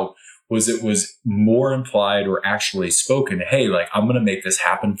edited out was it was more implied or actually spoken, hey, like, I'm going to make this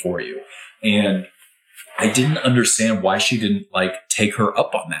happen for you. And I didn't understand why she didn't like take her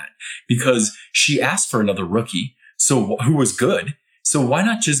up on that, because she asked for another rookie. So who was good. So why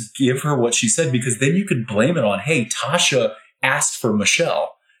not just give her what she said? Because then you could blame it on, hey, Tasha asked for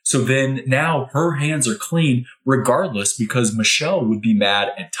Michelle. So then now her hands are clean regardless, because Michelle would be mad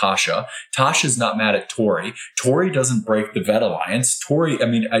at Tasha. Tasha's not mad at Tori. Tori doesn't break the Vet Alliance. Tori, I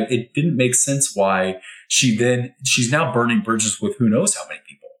mean, it didn't make sense why she's now burning bridges with who knows how many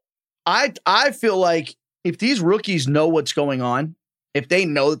people. I feel like if these rookies know what's going on, if they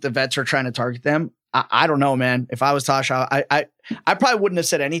know that the vets are trying to target them, I don't know, man. If I was Tasha, I probably wouldn't have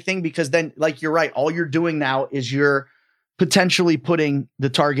said anything, because then, like, you're right. All you're doing now is you're potentially putting the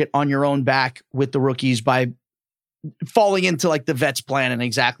target on your own back with the rookies by falling into like the vets plan and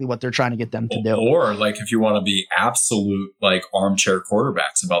exactly what they're trying to get them to do. Or like, if you want to be absolute like armchair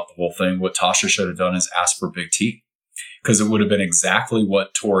quarterbacks about the whole thing, what Tasha should have done is ask for Big T, because it would have been exactly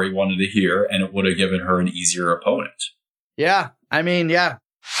what Tori wanted to hear, and it would have given her an easier opponent. Yeah. I mean, yeah.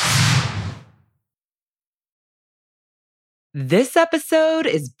 This episode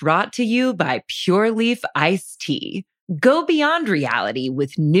is brought to you by Pure Leaf Iced Tea. Go beyond reality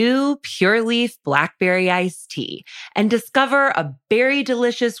with new Pure Leaf Blackberry Iced Tea and discover a berry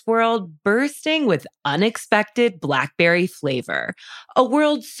delicious world bursting with unexpected blackberry flavor. A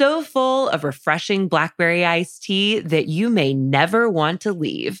world so full of refreshing blackberry iced tea that you may never want to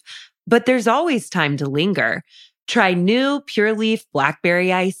leave. But there's always time to linger. Try new Pure Leaf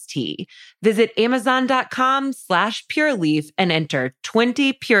Blackberry Iced Tea. Visit Amazon.com/PureLeaf and enter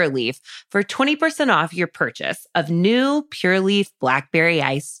 20 Pure Leaf for 20% off your purchase of new Pure Leaf Blackberry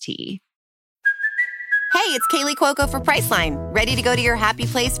Iced Tea. Hey, it's Kaylee Cuoco for Priceline. Ready to go to your happy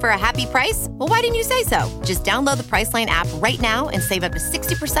place for a happy price? Well, why didn't you say so? Just download the Priceline app right now and save up to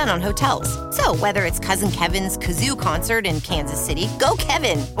 60% on hotels. So whether it's Cousin Kevin's Kazoo Concert in Kansas City, go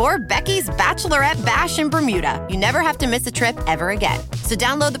Kevin, or Becky's Bachelorette Bash in Bermuda, you never have to miss a trip ever again. So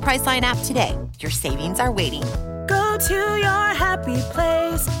download the Priceline app today. Your savings are waiting. Go to your happy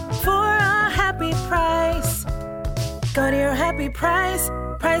place for a happy price. Go to your happy price,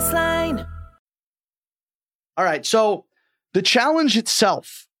 Priceline. All right. So the challenge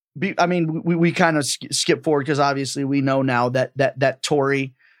itself, we kind of skip forward because obviously we know now that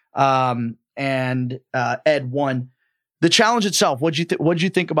Tori and Ed won. The challenge itself, what'd you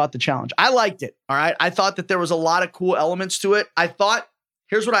think about the challenge? I liked it. All right. I thought that there was a lot of cool elements to it. I thought,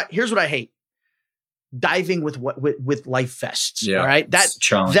 here's what I hate. Diving with life vests. Yeah, all right.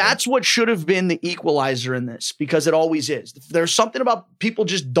 That's what should have been the equalizer in this, because it always is. There's something about people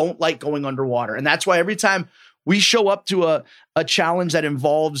just don't like going underwater. And that's why every time we show up to a challenge that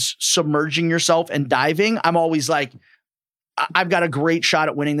involves submerging yourself and diving, I'm always like, I've got a great shot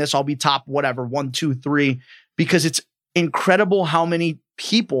at winning this. I'll be top, whatever, 1, 2, 3, because it's incredible how many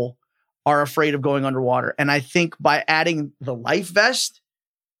people are afraid of going underwater. And I think by adding the life vest,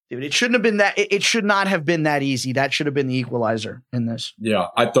 dude, it shouldn't have been that. It should not have been that easy. That should have been the equalizer in this. Yeah,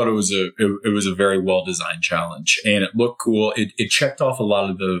 I thought it was a very well designed challenge, and it looked cool. It checked off a lot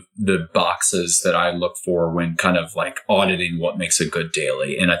of the boxes that I look for when kind of like auditing what makes a good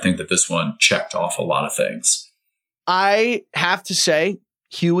daily, and I think that this one checked off a lot of things. I have to say,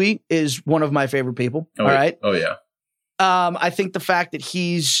 Huey is one of my favorite people. Oh, all right. Oh yeah. I think the fact that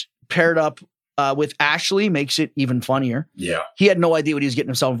he's paired up with Ashley makes it even funnier. Yeah. He had no idea what he was getting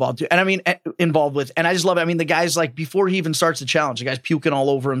himself involved with. And I just love it. I mean, the guy's like, before he even starts the challenge, the guy's puking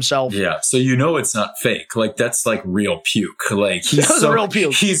all over himself. Yeah. So it's not fake. Like, that's like real puke. Like, he's real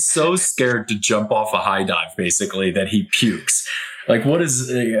puke. He's so scared to jump off a high dive, basically, that he pukes. Like, what is...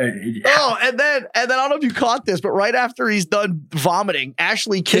 and then I don't know if you caught this, but right after he's done vomiting,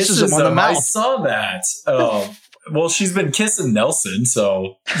 Ashley kisses him on the mouth. I saw that. Well, she's been kissing Nelson,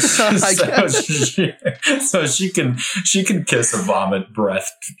 so she can kiss a vomit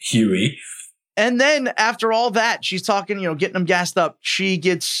breath Huey. And then after all that, she's talking, getting him gassed up. She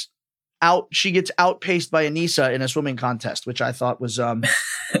gets outpaced by Anissa in a swimming contest, which I thought was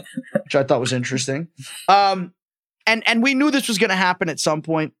interesting. And we knew this was going to happen at some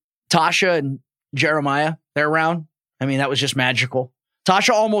point. Tasha and Jeremiah, they're around. I mean, that was just magical.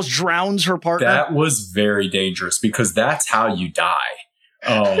 Tasha almost drowns her partner. That was very dangerous, because that's how you die.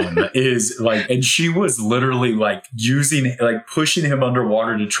 And she was literally like pushing him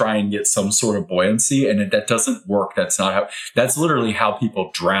underwater to try and get some sort of buoyancy. And that doesn't work. That's literally how people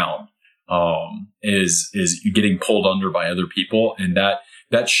drown, is getting pulled under by other people. And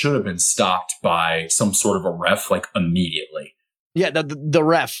that should have been stopped by some sort of a ref, like, immediately. Yeah, the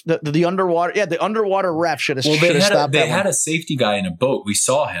ref, the underwater, the underwater ref should have stopped that. They had a safety guy in a boat. We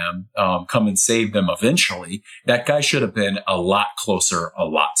saw him come and save them eventually. That guy should have been a lot closer, a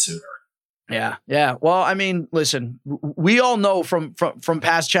lot sooner. Yeah. Well, I mean, listen, we all know from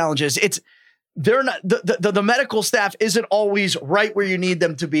past challenges, they're not the medical staff isn't always right where you need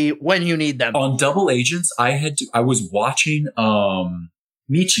them to be when you need them. On Double Agents, I was watching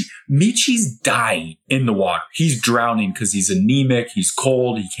Michi's dying in the water. He's drowning because he's anemic. He's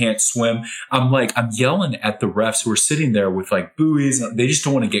cold. He can't swim. I'm yelling at the refs who are sitting there with like buoys. They just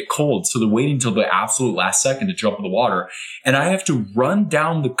don't want to get cold. So they're waiting until the absolute last second to jump in the water. And I have to run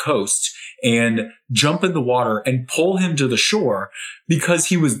down the coast and jump in the water and pull him to the shore because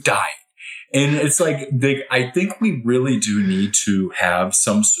he was dying. And it's like, I think we really do need to have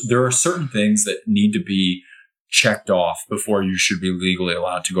there are certain things that need to be checked off before you should be legally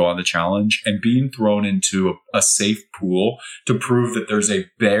allowed to go on the challenge, and being thrown into a safe pool to prove that there's a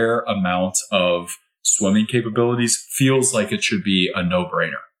bare amount of swimming capabilities feels like it should be a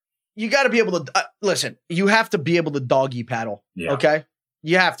no-brainer. You got to be able to listen. You have to be able to doggy paddle. Yeah. Okay,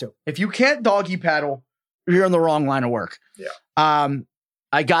 you have to. If you can't doggy paddle, you're in the wrong line of work. Yeah.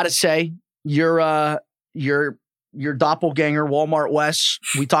 I gotta say, your doppelganger, Walmart Wes,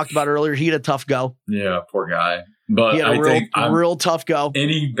 we talked about earlier, he had a tough go. Yeah, poor guy. But he had a real tough go.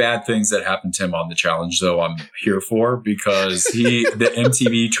 Any bad things that happen to him on the challenge, though, I'm here for, because the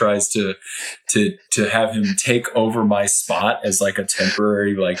MTV tries to have him take over my spot as like a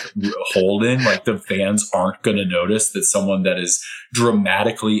temporary like hold-in. Like, the fans aren't going to notice that someone that is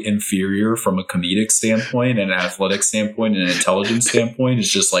dramatically inferior from a comedic standpoint and an athletic standpoint and an intelligence standpoint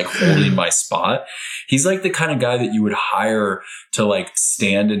is just like holding my spot. He's like the kind of guy that you would hire to like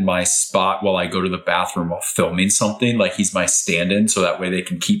stand in my spot while I go to the bathroom while filming something. Like, he's my stand-in, so that way they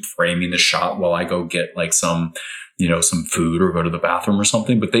can keep framing the shot while I go get like some food or go to the bathroom or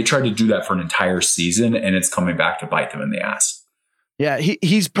something. But they tried to do that for an entire season, and it's coming back to bite them in the ass. Yeah,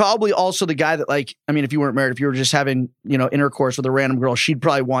 he's probably also the guy that, like, I mean, if you weren't married, if you were just having, intercourse with a random girl, she'd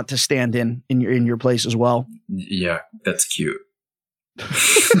probably want to stand in your place as well. Yeah, that's cute.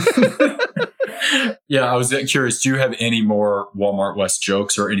 Yeah, I was curious. Do you have any more Walmart West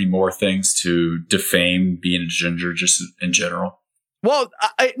jokes or any more things to defame being a ginger just in general? Well,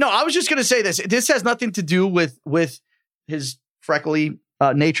 I was just going to say this. This has nothing to do with his freckly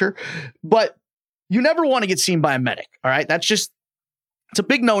nature. But you never want to get seen by a medic. All right. It's a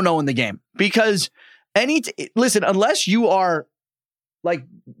big no-no in the game because listen, unless you are like,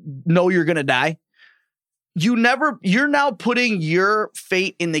 know you're going to die, you're now putting your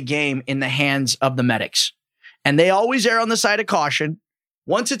fate in the game in the hands of the medics. And they always err on the side of caution.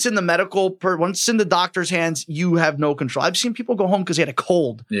 Once it's in once it's in the doctor's hands, you have no control. I've seen people go home because he had a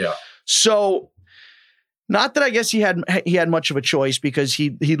cold. Yeah. So not that I guess he had much of a choice because he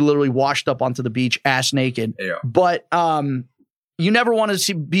literally washed up onto the beach ass naked. Yeah. But you never want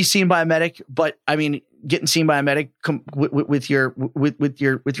to be seen by a medic. But I mean, getting seen by a medic with your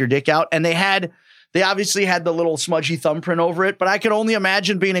dick out, and they obviously had the little smudgy thumbprint over it, but I could only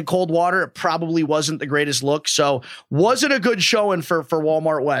imagine being in cold water. It probably wasn't the greatest look. So wasn't a good showing for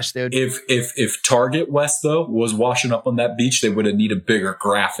Walmart West, dude. If Target West, though, was washing up on that beach, they would have needed a bigger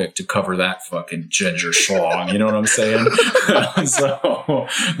graphic to cover that fucking ginger schlong. You know what I'm saying? So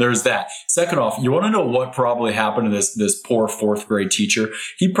there's that. Second off, you want to know what probably happened to this poor fourth grade teacher?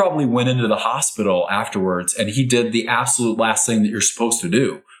 He probably went into the hospital afterwards and he did the absolute last thing that you're supposed to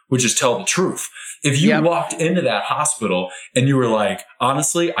do, which is tell the truth. If you walked into that hospital and you were like,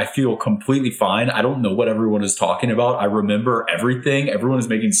 honestly, I feel completely fine. I don't know what everyone is talking about. I remember everything. Everyone is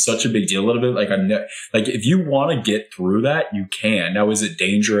making such a big deal out of it. Like if you want to get through that, you can. Now, is it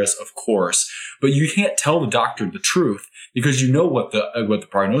dangerous? Of course, but you can't tell the doctor the truth because you know what the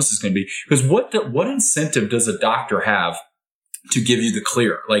prognosis is going to be. Because what incentive does a doctor have to give you the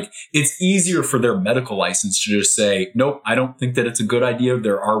clear? Like, it's easier for their medical license to just say, nope, I don't think that it's a good idea.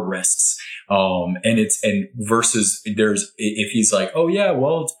 There are risks. Versus if he's like, oh yeah,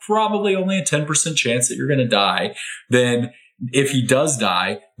 well, it's probably only a 10% chance that you're going to die. Then if he does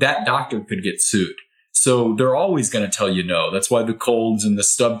die, that doctor could get sued. So they're always going to tell you no. That's why the colds and the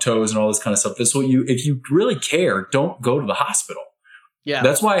stub toes and all this kind of stuff. That's what if you really care, don't go to the hospital. Yeah.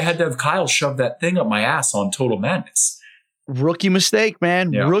 That's why I had to have Kyle shove that thing up my ass on Total Madness. Rookie mistake,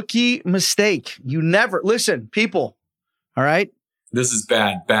 man. Yeah. Rookie mistake. You never listen, people. All right. This is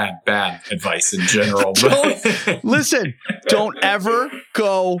bad advice in general. Listen, don't ever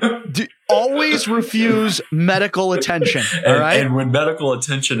always refuse medical attention. All right. And when medical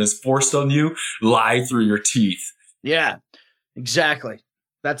attention is forced on you, lie through your teeth. Yeah, exactly.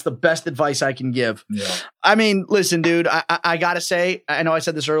 That's the best advice I can give. Yeah. I mean, listen, dude, I got to say, I know I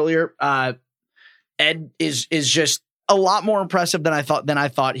said this earlier. Ed is just a lot more impressive than I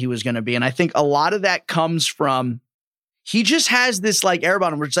thought he was going to be. And I think a lot of that comes from, he just has this like air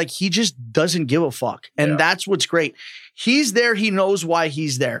about him where it's like, he just doesn't give a fuck. And that's what's great. He's there. He knows why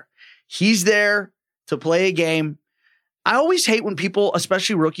he's there. He's there to play a game. I always hate when people,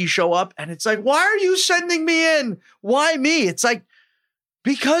 especially rookies, show up and it's like, why are you sending me in? Why me? It's like,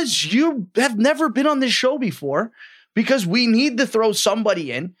 because you have never been on this show before, because we need to throw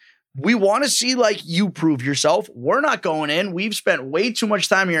somebody in. We want to see like you prove yourself. We're not going in. We've spent way too much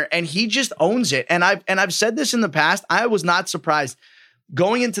time here, and he just owns it. And I've said this in the past. I was not surprised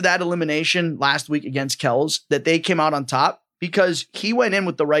going into that elimination last week against Kells that they came out on top because he went in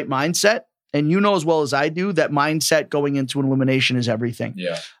with the right mindset. And you know as well as I do that mindset going into an elimination is everything.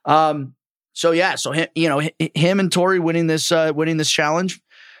 Yeah. So him and Tori winning this challenge,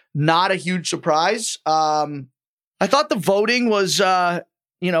 not a huge surprise. I thought the voting was.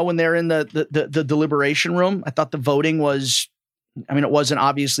 When they're in the deliberation room, I thought the voting was, it wasn't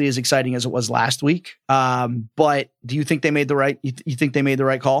obviously as exciting as it was last week. But do you think they made the right, you think they made the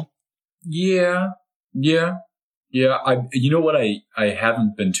right call? Yeah. You know what I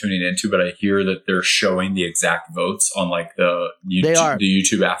haven't been tuning into, but I hear that they're showing the exact votes on like the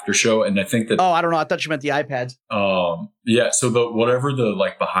YouTube after show. And I think that, I don't know. I thought you meant the iPads. Yeah. So whatever the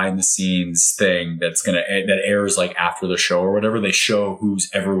like behind the scenes thing that airs like after the show or whatever, they show who's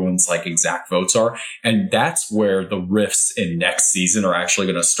everyone's like exact votes are. And that's where the rifts in next season are actually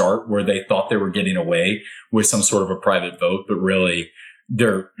going to start, where they thought they were getting away with some sort of a private vote, but really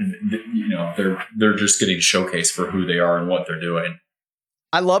they're just getting showcased for who they are and what they're doing.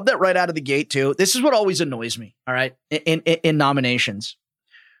 I love that right out of the gate too. This is what always annoys me. All right. In nominations,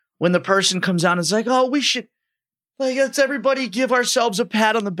 when the person comes out and is like, oh, we should, like, let's everybody give ourselves a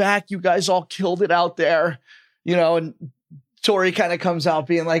pat on the back. You guys all killed it out there, and Tori kind of comes out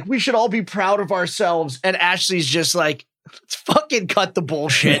being like, we should all be proud of ourselves. And Ashley's just like, let's fucking cut the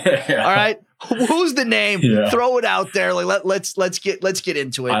bullshit. Yeah. All right. Who's the name? Yeah. Throw it out there. Like let's get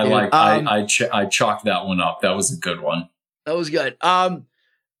into it. I chalked that one up. That was a good one. That was good.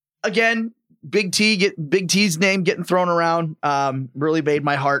 Again, Big T's name getting thrown around really made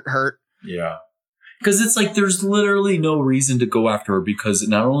my heart hurt. Yeah. Because it's like there's literally no reason to go after her because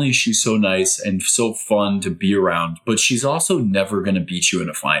not only is she so nice and so fun to be around, but she's also never going to beat you in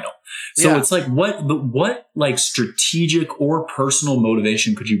a final. So it's like what like strategic or personal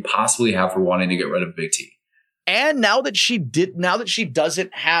motivation could you possibly have for wanting to get rid of Big T? And now that she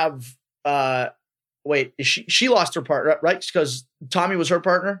doesn't have she lost her partner, right? Because Tommy was her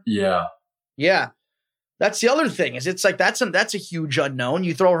partner? Yeah. Yeah. That's the other thing is it's like that's a huge unknown.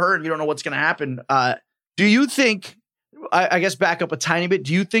 You throw her and you don't know what's going to happen. Do you think, I guess back up a tiny bit,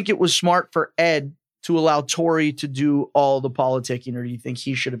 do you think it was smart for Ed to allow Tori to do all the politicking, or do you think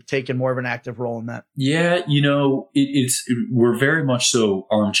he should have taken more of an active role in that? Yeah, we're very much so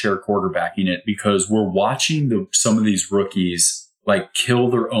armchair quarterbacking it because we're watching some of these rookies like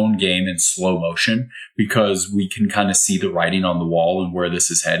kill their own game in slow motion because we can kind of see the writing on the wall and where this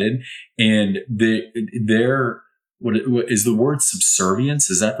is headed. And they're what is the word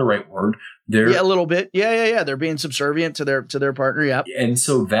subservience? Is that the right word? A little bit. Yeah. They're being subservient to their partner. Yeah. And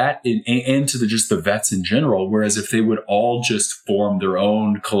so that, and to just the vets in general, whereas if they would all just form their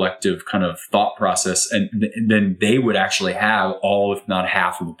own collective kind of thought process, and then they would actually have all, if not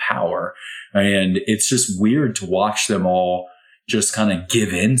half of the power. And it's just weird to watch them all just kind of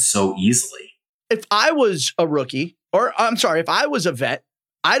give in so easily. If I was a rookie, or I'm sorry, if I was a vet,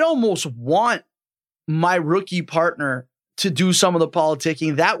 I'd almost want my rookie partner to do some of the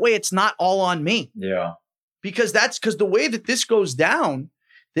politicking. That way it's not all on me. Yeah. Because the way that this goes down,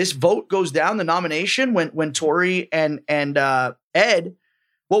 this vote goes down, the nomination when Tori and Ed,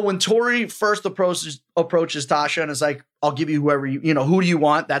 well, when Tori first approaches Tasha and is like, I'll give you whoever who do you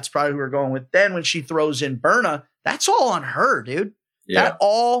want? That's probably who we're going with. Then when she throws in Berna, that's all on her, dude. Yeah.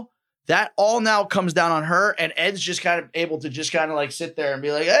 That all now comes down on her, and Ed's just kind of able to just kind of like sit there and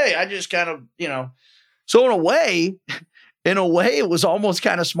be like, hey, I just kind of, So in a way, it was almost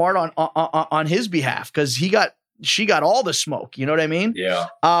kind of smart on his behalf because she got all the smoke. You know what I mean? Yeah.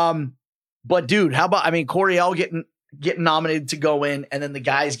 But dude, how about Coriel getting nominated to go in, and then the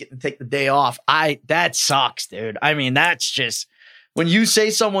guys getting to take the day off? That sucks, dude. I mean, that's just when you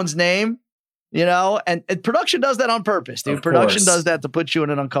say someone's name. And production does that on purpose, dude. Production does that to put you in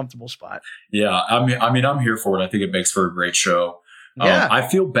an uncomfortable spot. Yeah, I mean, I'm here for it. I think it makes for a great show. Yeah. I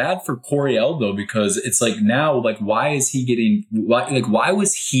feel bad for Coriel though, because it's like now, like, why is he getting, why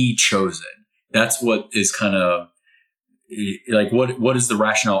was he chosen? That's what is kind of like, what is the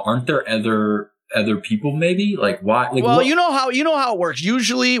rationale? Aren't there other people maybe? Like why? Like, well, you know how it works.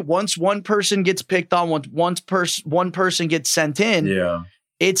 Usually once one person gets picked on, one person gets sent in. Yeah.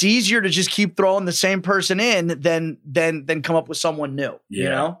 It's easier to just keep throwing the same person in than come up with someone new.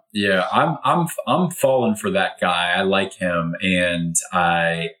 Yeah. Yeah. I'm falling for that guy. I like him. And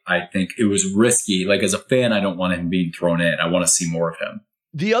I think it was risky. Like as a fan, I don't want him being thrown in. I want to see more of him.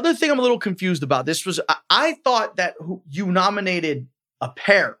 The other thing I'm a little confused about this was I thought that you nominated a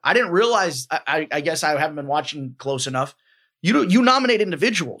pair. I didn't realize, I guess I haven't been watching close enough. You nominate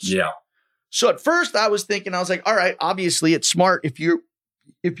individuals. Yeah. So at first I was thinking, I was like, all right, obviously it's smart if you're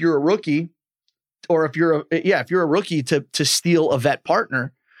a rookie, or if you're a rookie to steal a vet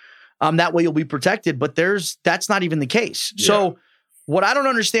partner, that way you'll be protected. But that's not even the case. Yeah. So what I don't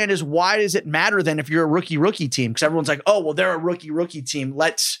understand is why does it matter then if you're a rookie team? Because everyone's like, oh well, they're a rookie team.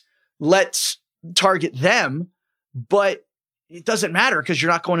 Let's target them, but it doesn't matter because you're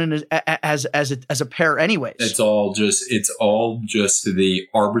not going in as a pair anyways. It's all just the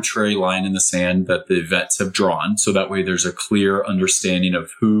arbitrary line in the sand that the vets have drawn. So that way there's a clear understanding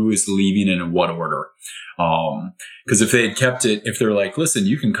of who is leaving and in what order. Because if they had kept it, if they're like, listen,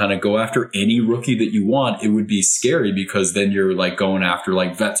 you can kind of go after any rookie that you want, it would be scary because then you're like going after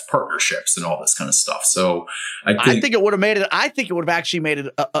like vets partnerships and all this kind of stuff. So I think it would have made it. I think it would have actually made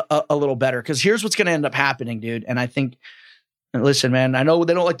it a little better because here's what's going to end up happening, dude. And I think. And listen, man, I know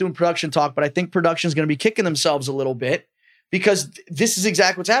they don't like doing production talk, but I think production is going to be kicking themselves a little bit because this is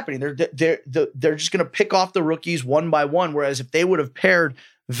exactly what's happening. They're just going to pick off the rookies one by one. Whereas if they would have paired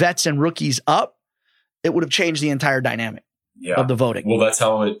vets and rookies up, it would have changed the entire dynamic of the voting. Well, that's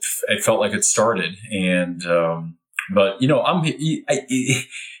how it felt like it started. And, but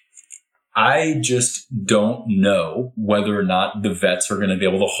I just don't know whether or not the vets are going to be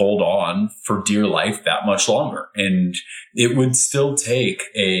able to hold on for dear life that much longer. And it would still take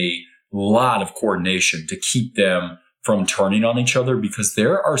a lot of coordination to keep them from turning on each other because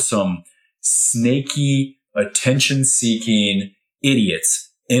there are some snaky, attention-seeking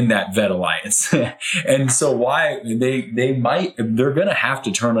idiots in that vet alliance. And so they're going to have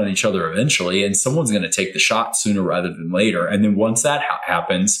to turn on each other eventually, and someone's going to take the shot sooner rather than later. And then once that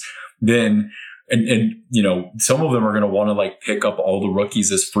happens, then and you know, some of them are going to want to like pick up all the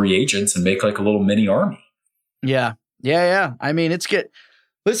rookies as free agents and make like a little mini army. Yeah. I mean,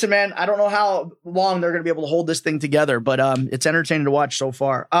 listen, man, I don't know how long they're going to be able to hold this thing together, but it's entertaining to watch so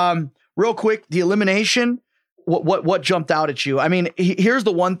far. Real quick, the elimination, what jumped out at you? I mean, here's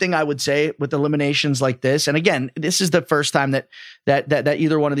the one thing I would say with eliminations like this. And again, this is the first time that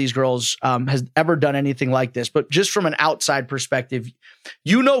either one of these girls has ever done anything like this. But just from an outside perspective,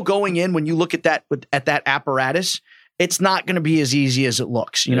 you know, going in, when you look at that apparatus, it's not going to be as easy as it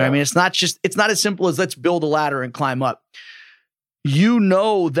looks. You know what I mean? It's not as simple as let's build a ladder and climb up. You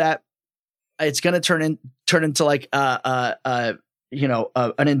know that it's going to turn into like an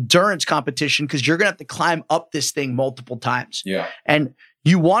endurance competition, because you're going to have to climb up this thing multiple times. Yeah. And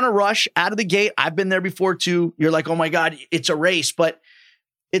you want to rush out of the gate. I've been there before too. You're like, oh my God, it's a race. But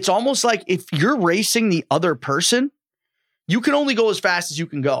it's almost like if you're racing the other person, you can only go as fast as you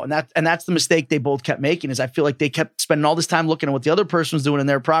can go. And that's the mistake they both kept making, is I feel like they kept spending all this time looking at what the other person was doing in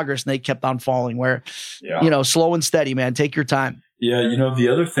their progress, and they kept on falling, where, slow and steady, man, take your time. Yeah. You know, the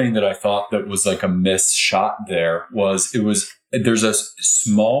other thing that I thought that was like a missed shot there was there's a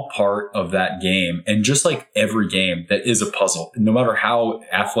small part of that game, and just like every game that is a puzzle, no matter how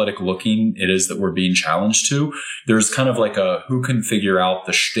athletic looking it is that we're being challenged to, there's kind of like a who can figure out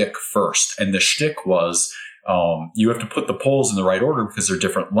the shtick first. And the shtick was, you have to put the poles in the right order because they're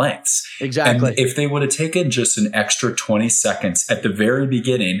different lengths. Exactly. And if they would have taken just an extra 20 seconds at the very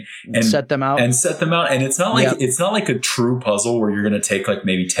beginning and set them out, and it's not like a true puzzle where you're going to take like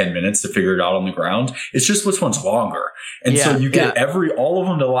maybe 10 minutes to figure it out on the ground. It's just which one's longer. And so you get all of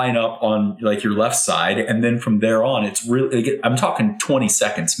them to line up on like your left side. And then from there on, it's really, I'm talking 20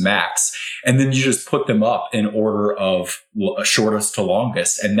 seconds max. And then you just put them up in order of shortest to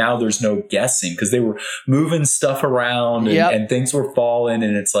longest. And now there's no guessing, because they were moving stuff around and things were falling.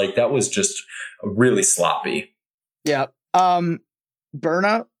 And it's like, that was just really sloppy. Yeah.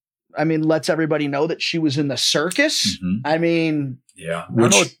 Berna, I mean, lets everybody know that she was in the circus. Mm-hmm. I mean, yeah.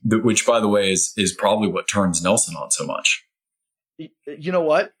 Which by the way, is probably what turns Nelson on so much. You know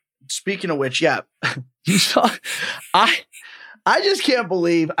what? Speaking of which, yeah, you saw, I just can't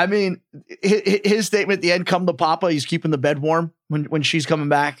believe. I mean, his statement at the end, "Come to Papa," he's keeping the bed warm when she's coming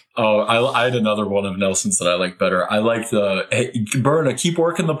back. Oh, I had another one of Nelson's that I like better. I like the, hey, Berna, keep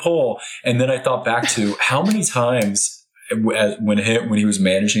working the pole. And then I thought back to how many times when he was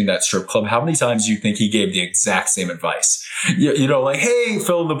managing that strip club, how many times do you think he gave the exact same advice? You know, like, hey,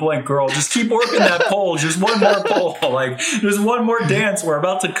 fill in the blank girl, just keep working that pole. Just one more pole. Like, there's one more dance. We're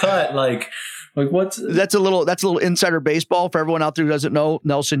about to cut. Like what's that's a little insider baseball for everyone out there who doesn't know.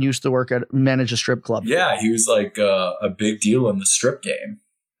 Nelson used to manage a strip club. Yeah, he was like a big deal in the strip game.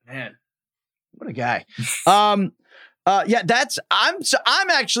 Man, what a guy. I'm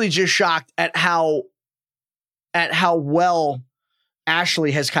actually just shocked at how well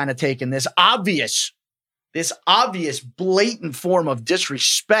Ashley has kind of taken this obvious blatant form of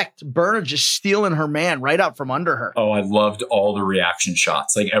disrespect. Berna just stealing her man right out from under her. Oh, I loved all the reaction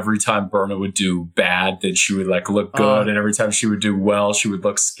shots. Like every time Berna would do bad, then she would like look good. And every time she would do well, she would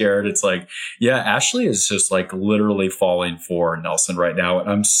look scared. It's like, yeah, Ashley is just like literally falling for Nelson right now. And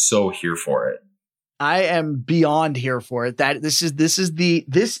I'm so here for it. I am beyond here for it. That this is the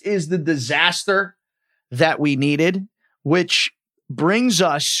disaster that we needed, which brings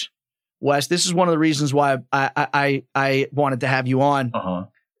us, Wes, this is one of the reasons why I wanted to have you on. Uh-huh.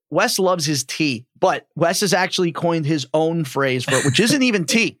 Wes loves his tea, but Wes has actually coined his own phrase for it, which isn't even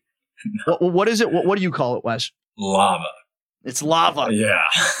tea. No. What is it? What do you call it, Wes? Lava. It's lava. Yeah.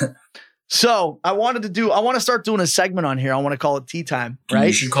 So I want to start doing a segment on here. I want to call it tea time, right?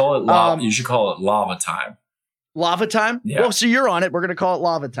 You should call it you should call it lava time. Lava time? Yeah. Well, so you're on it. We're going to call it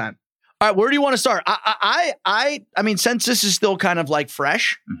lava time. All right, where do you want to start? I mean, since this is still kind of like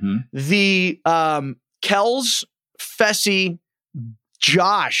fresh, mm-hmm. The Kels, Fessy,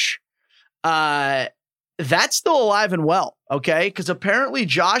 Josh, that's still alive and well, okay? Because apparently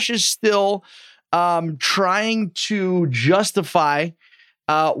Josh is still trying to justify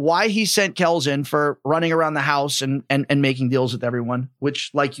why he sent Kels in for running around the house and making deals with everyone, which,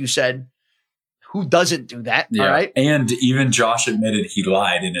 like you said, who doesn't do that? Yeah. All right. And even Josh admitted he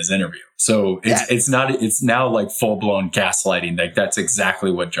lied in his interview. So it's now like full blown gaslighting. Like that's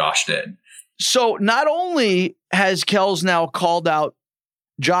exactly what Josh did. So not only has Kels now called out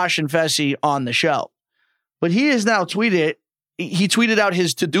Josh and Fessy on the show, but he has now tweeted out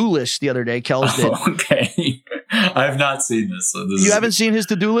his to-do list the other day. Kels did. Oh, okay. I have not seen this. So you haven't seen his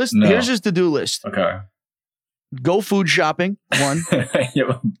to-do list? No. Here's his to-do list. Okay. Go food shopping. 1.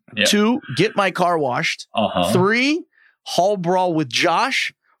 Yeah. 2, get my car washed. 3, hall brawl with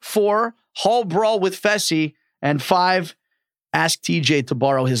Josh. 4, Hall brawl with Fessy. And 5, ask TJ to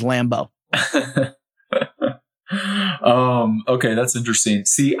borrow his Lambo. Okay, that's interesting.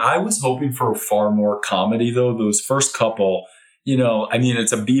 See, I was hoping for far more comedy though. Those first couple, I mean,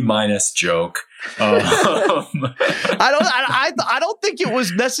 it's a B- joke. I don't think it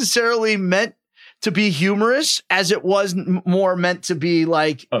was necessarily meant to be humorous as it was more meant to be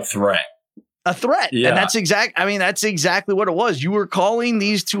like a threat. Yeah. And that's exactly what it was. You were calling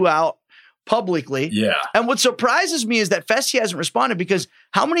these two out publicly. Yeah. And what surprises me is that Fessy hasn't responded, because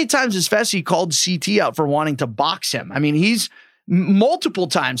how many times has Fessy called CT out for wanting to box him? I mean, he's multiple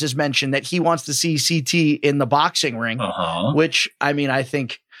times has mentioned that he wants to see CT in the boxing ring, which, I mean, I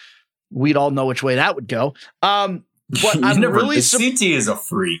think we'd all know which way that would go. But I'm really CT is a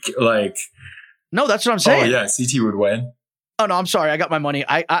freak. Like, no, that's what I'm saying. Oh yeah, CT would win. Oh no, I'm sorry. I got my money.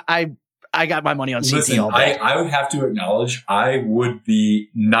 I got my money on CT. Listen, all day. I would have to acknowledge I would be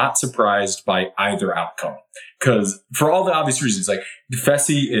not surprised by either outcome, because for all the obvious reasons, like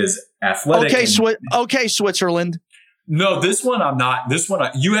Fessy is athletic. Okay, Switzerland. No, this one I'm not. This one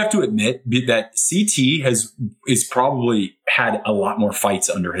you have to admit that CT is probably had a lot more fights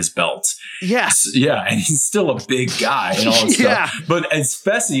under his belt. Yes. Yeah, and he's still a big guy and all this stuff. But as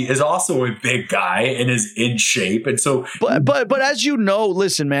Fessy is also a big guy and is in shape, and so. But as you know,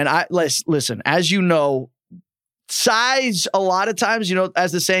 listen, man. Listen. As you know, size a lot of times,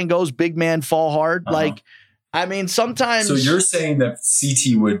 as the saying goes, big man fall hard. Like, I mean, sometimes. So you're saying that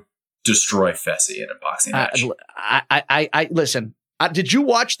CT would destroy Fessy in a boxing match? I listen. Did you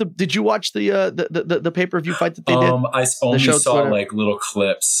watch the pay-per-view fight that they did? I only saw like little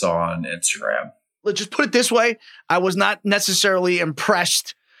clips on Instagram. Let's just put it this way. I was not necessarily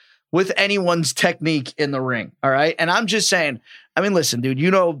impressed with anyone's technique in the ring. All right. And I'm just saying, I mean, listen, dude,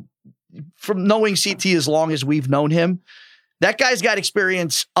 from knowing CT as long as we've known him, that guy's got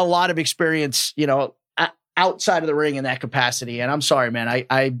a lot of experience, outside of the ring in that capacity. And I'm sorry, man.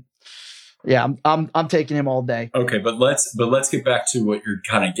 I'm taking him all day. Okay, but let's get back to what you're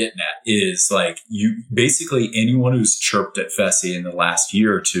kind of getting at, is like, you basically, anyone who's chirped at Fessy in the last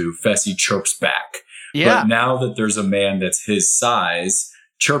year or two, Fessy chirps back. Yeah. But now that there's a man that's his size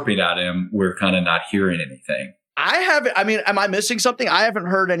chirping at him, we're kind of not hearing anything. Am I missing something? I haven't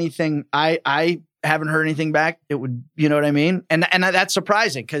heard anything. I haven't heard anything back. It would, you know what I mean? And that's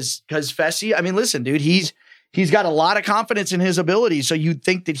surprising because Fessy, I mean, listen, dude, He's got a lot of confidence in his abilities, so you'd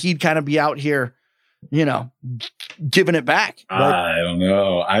think that he'd kind of be out here, giving it back. I don't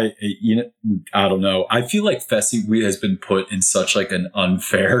know. I don't know. I feel like Fessy has been put in such like an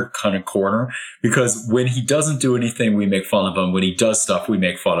unfair kind of corner, because when he doesn't do anything, we make fun of him. When he does stuff, we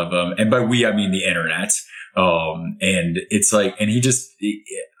make fun of him. And by we, I mean the internet. And it's like, and he just,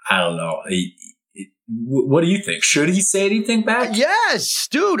 I don't know. What do you think? Should he say anything back? Yes,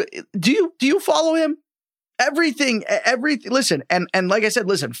 dude. Do you follow him? Everything. Listen, and like I said,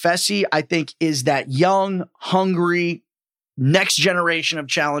 listen, Fessy, I think, is that young, hungry, next generation of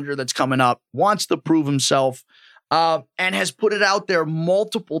challenger that's coming up, wants to prove himself, and has put it out there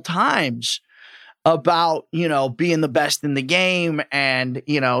multiple times about, being the best in the game, and,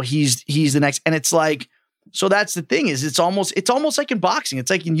 he's the next. And it's like, so that's the thing, is it's almost like in boxing. It's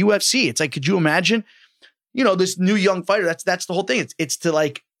like in UFC. It's like, could you imagine, this new young fighter? That's the whole thing.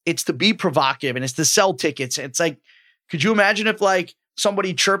 It's to be provocative, and it's to sell tickets. It's like, could you imagine if like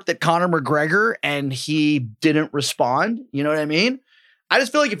somebody chirped at Conor McGregor and he didn't respond? You know what I mean? I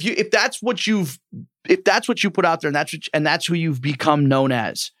just feel like if that's what you put out there, and that's who you've become known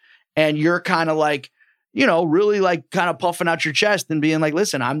as, and you're kind of like, really like kind of puffing out your chest and being like,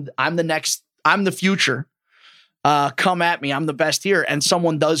 listen, I'm the future. Come at me. I'm the best here. And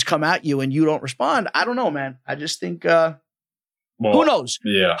someone does come at you and you don't respond. I don't know, man. I just think, who knows?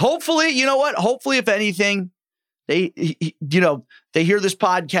 Yeah. Hopefully, you know what? Hopefully, if anything, they hear this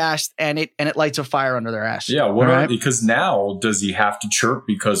podcast and it lights a fire under their ass. Yeah. Right? Because now, does he have to chirp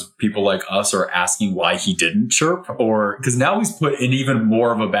because people like us are asking why he didn't chirp, or because now he's put in even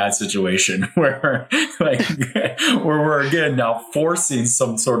more of a bad situation where we're again now forcing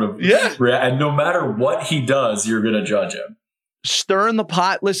some sort of and no matter what he does, you're going to judge him. Stirring the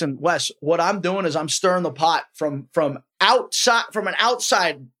pot. Listen, Wes, what I'm doing is I'm stirring the pot from an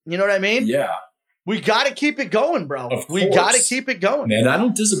outside. You know what I mean? Yeah. We got to keep it going, bro. We got to keep it going. Man, I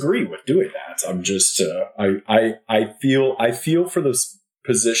don't disagree with doing that. I'm just, I feel for this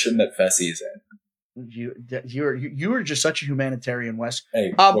position that Fessy is in. You are just such a humanitarian, Wes.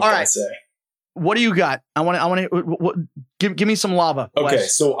 Hey, all can I say? What do you got? I want to give me some lava. Okay,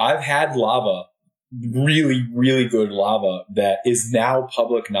 Wes. So I've had lava, really, really good lava that is now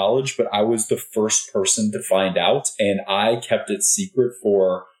public knowledge, but I was the first person to find out, and I kept it secret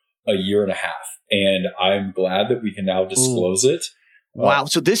for a year and a half. And I'm glad that we can now disclose it. Wow.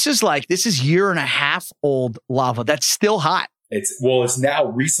 So this is year and a half old lava. That's still hot. It's now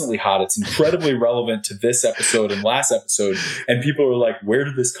recently hot. It's incredibly relevant to this episode and last episode. And people are like, where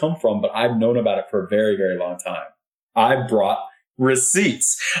did this come from? But I've known about it for a very, very long time. I brought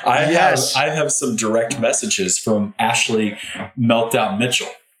receipts. I have some direct messages from Ashley Meltdown Mitchell.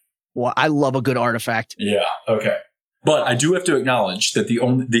 Well, I love a good artifact. Yeah. Okay. But I do have to acknowledge that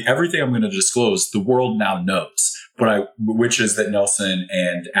the everything I'm going to disclose, the world now knows. Which is that Nelson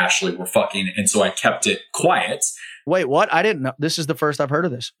and Ashley were fucking, and so I kept it quiet. Wait, what? I didn't know. This is the first I've heard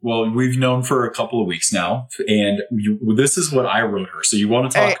of this. Well, we've known for a couple of weeks now, and this is what I wrote her. So you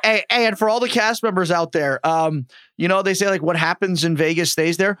want to talk? Hey, and for all the cast members out there, they say like what happens in Vegas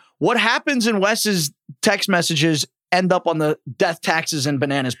stays there. What happens in Wes's text messages end up on the Death, Taxes, and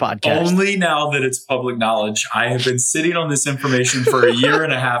Bananas podcast. Only now that it's public knowledge. I have been sitting on this information for a year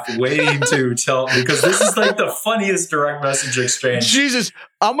and a half waiting to tell, because this is like the funniest direct message exchange. Jesus,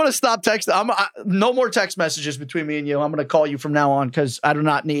 I'm going to stop texting. No more text messages between me and you. I'm going to call you from now on because I do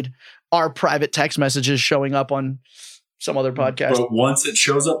not need our private text messages showing up on some other podcast. But once it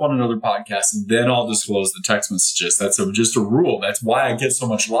shows up on another podcast, then I'll disclose the text messages. That's just a rule. That's why I get so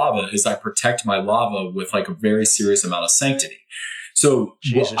much lava, is I protect my lava with like a very serious amount of sanctity. So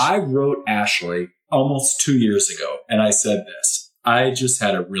I wrote Ashley almost 2 years ago, and I said this: I just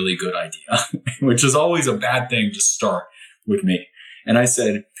had a really good idea, which is always a bad thing to start with me. And I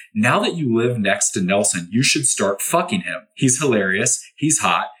said, now that you live next to Nelson, you should start fucking him. He's hilarious. He's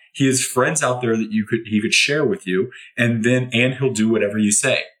hot. He has friends out there that he could share with you, and he'll do whatever you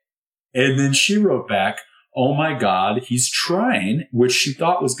say. And then she wrote back, oh my God, he's trying, which she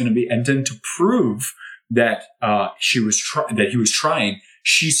thought was going to be, and then to prove that he was trying,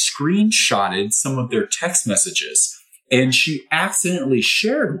 she screenshotted some of their text messages, and she accidentally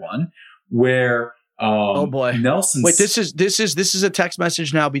shared one where oh boy, Nelson. Wait, this is a text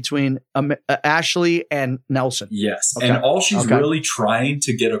message now between Ashley and Nelson. Yes, okay. And all she's really trying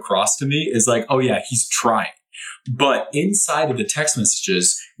to get across to me is like, oh yeah, he's trying. But inside of the text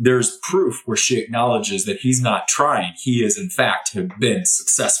messages, there's proof where she acknowledges that he's not trying. He is, in fact, have been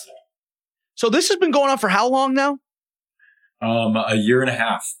successful. So this has been going on for how long now? A year and a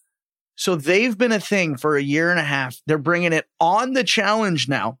half. So they've been a thing for a year and a half. They're bringing it on the challenge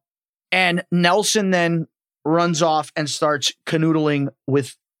now. And Nelson then runs off and starts canoodling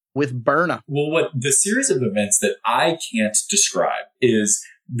with Berna. Well, what the series of events that I can't describe is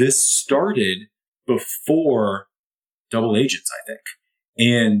this started before Double Agents, I think.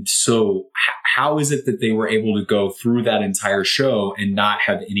 And so how is it that they were able to go through that entire show and not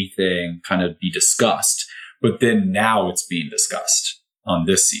have anything kind of be discussed? But then now it's being discussed on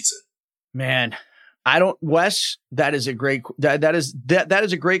this season. Man, Wes, that is a great, that is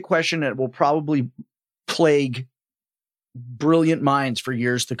a great question that will probably plague brilliant minds for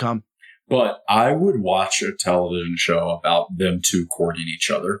years to come. But I would watch a television show about them two courting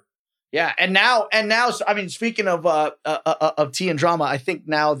each other. Yeah. And now, I mean, speaking of tea and drama, I think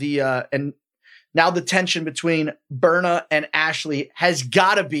now the tension between Berna and Ashley has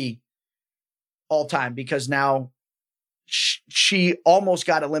got to be all time, because now she almost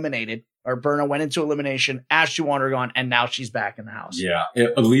got eliminated. Or Berna went into elimination. Ashley wanted her gone, and now she's back in the house. Yeah.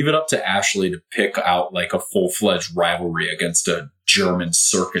 Leave it up to Ashley to pick out like a full-fledged rivalry against a German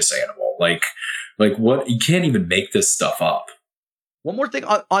circus animal. Like what? You can't even make this stuff up. One more thing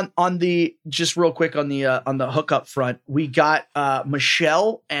on the, just real quick on the hookup front, we got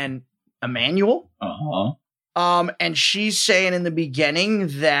Michelle and Emmanuel. And she's saying in the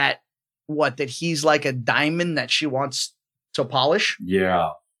beginning that he's like a diamond that she wants to polish.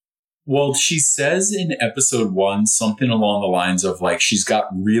 Yeah. Well, she says in episode 1 something along the lines of like she's got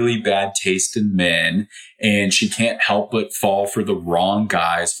really bad taste in men and she can't help but fall for the wrong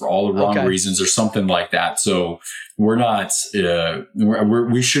guys for all the wrong reasons or something like that. So we're not,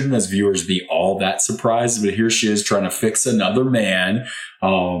 we shouldn't as viewers be all that surprised, but here she is trying to fix another man.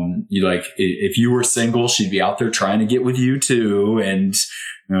 If you were single, she'd be out there trying to get with you too. And,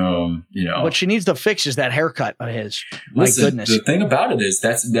 what she needs to fix is that haircut of his. Listen, my goodness. The thing about it is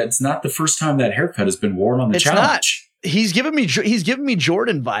that's not the first time that haircut has been worn on the challenge. Not. He's giving me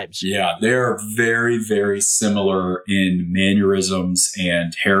Jordan vibes. Yeah, they're very, very similar in mannerisms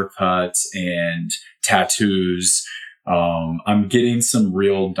and haircuts and tattoos. I'm getting some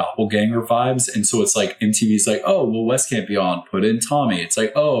real doppelganger vibes. And so it's like MTV's like, oh, well, Wes can't be on. Put in Tommy. It's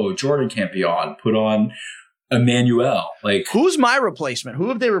like, oh, Jordan can't be on. Put on Emmanuel. Like, who's my replacement? Who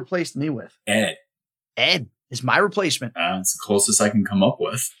have they replaced me with? Ed is my replacement. It's the closest I can come up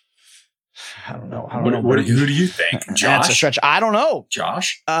with. I don't know. Who do you think? That's a Josh? stretch. I don't know.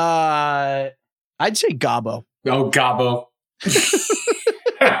 Josh? I'd say Gabo. Oh, Gabo.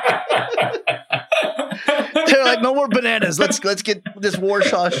 They're like, no more bananas. Let's get this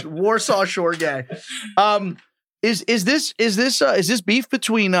Warsaw Shore guy. Is this beef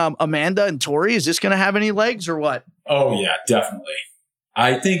between Amanda and Tori? Is this going to have any legs or what? Oh yeah, definitely.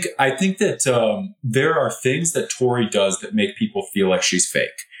 I think that there are things that Tori does that make people feel like she's fake.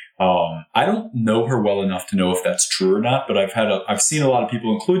 I don't know her well enough to know if that's true or not, but I've seen a lot of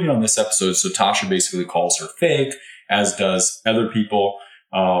people, including on this episode. So Tasha basically calls her fake, as does other people.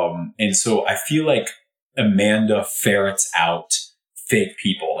 And so I feel like Amanda ferrets out fake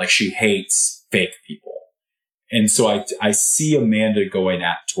people. Like she hates fake people. And so I see Amanda going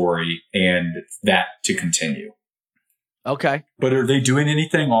at Tori and that to continue. Okay. But are they doing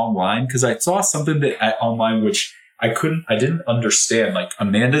anything online? Because I saw something online which I didn't understand. Like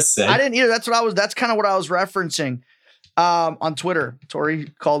Amanda said, I didn't either. That's kind of what I was referencing on Twitter.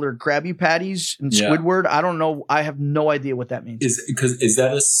 Tori called her Krabby Patties and Squidward. I don't know. I have no idea what that means. Is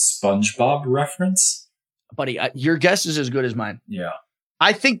that a SpongeBob reference? Buddy, your guess is as good as mine. Yeah.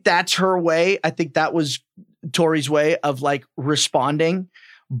 I think that's her way. I think that was Tori's way of like responding,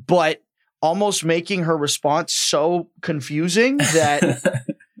 but almost making her response so confusing that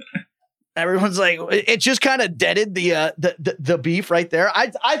everyone's like, it just kind of deaded the beef right there.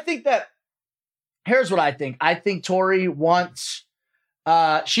 I think that here's what I think. I think Tori wants,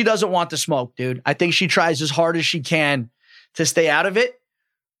 she doesn't want the smoke, dude. I think she tries as hard as she can to stay out of it.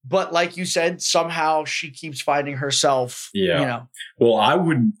 But like you said, somehow she keeps finding herself. Yeah. You know. Well, I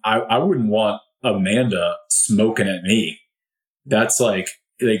wouldn't want Amanda smoking at me. That's like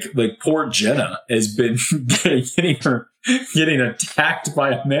poor Jenna has been getting attacked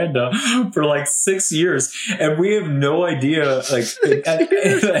by Amanda for like 6 years, and we have no idea.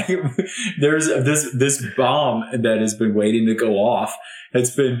 There's this bomb that has been waiting to go off.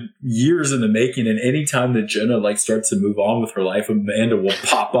 It's been years in the making, and anytime that Jenna like starts to move on with her life, Amanda will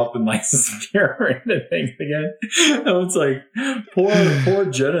pop up and like scare her into things again. And it's like poor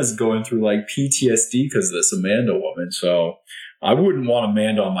Jenna's going through like PTSD because of this Amanda woman. So I wouldn't want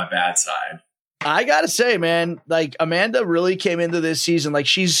Amanda on my bad side. I gotta say, man, like Amanda really came into this season like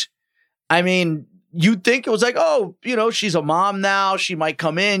you'd think it was like, oh, you know, she's a mom now. She might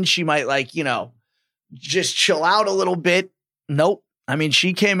come in. She might like, you know, just chill out a little bit. Nope. I mean,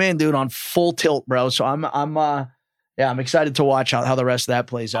 she came in, dude, on full tilt, bro. So I'm excited to watch how the rest of that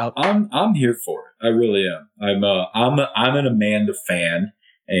plays out. I'm here for it. I really am. I'm an Amanda fan,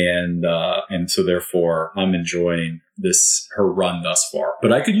 and so therefore I'm enjoying her run thus far.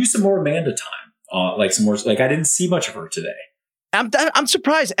 But I could use some more Amanda time. Some more. Like I didn't see much of her today. I'm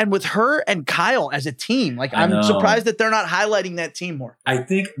surprised. And with her and Kyle as a team, like I'm surprised that they're not highlighting that team more. I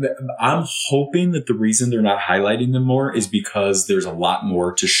think I'm hoping that the reason they're not highlighting them more is because there's a lot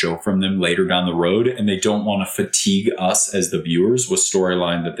more to show from them later down the road. And they don't want to fatigue us as the viewers with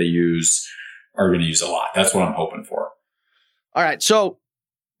storyline that they are going to use a lot. That's what I'm hoping for. All right. So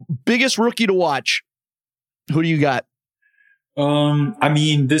biggest rookie to watch. Who do you got?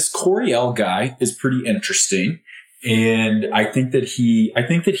 This Coriel guy is pretty interesting. And I think that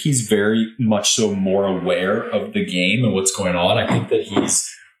he's very much so more aware of the game and what's going on. I think that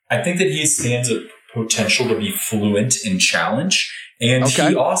he stands a potential to be fluent in challenge. And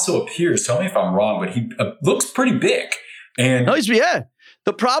he also appears, tell me if I'm wrong, but he looks pretty big. And no,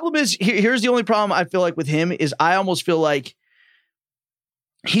 the problem is, here's the only problem I feel like with him is I almost feel like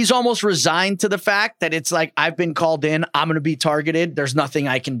he's almost resigned to the fact that it's like, I've been called in, I'm going to be targeted. There's nothing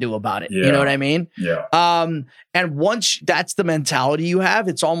I can do about it. Yeah. You know what I mean? Yeah. And once that's the mentality you have,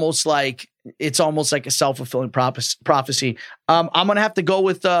 it's almost like a self-fulfilling prophecy. I'm going to have to go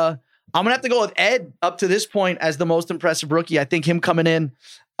with Ed up to this point as the most impressive rookie. I think him coming in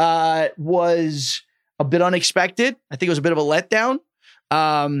was a bit unexpected. I think it was a bit of a letdown.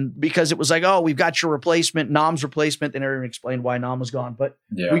 Because it was like, oh, we've got your replacement, Nam's replacement. They never even explained why Nam was gone, but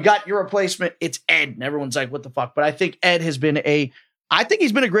we got your replacement. It's Ed. And everyone's like, what the fuck? But I think Ed has been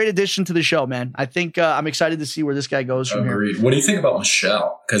he's been a great addition to the show, man. I think I'm excited to see where this guy goes from Agreed. here. What do you think about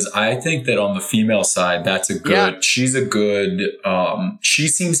Michelle? Because I think that on the female side, she's a good, she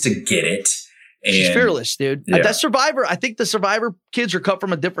seems to get it. And she's fearless, dude. Yeah. That Survivor, I think the Survivor kids are cut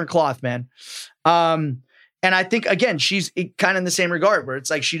from a different cloth, man. And I think, again, she's kind of in the same regard where it's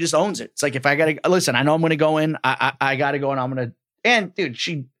like she just owns it. It's like, if I got to listen, I know I'm going to go in. I got to go and I'm going to. And dude,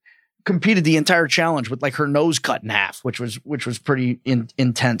 she competed the entire challenge with like her nose cut in half, which was pretty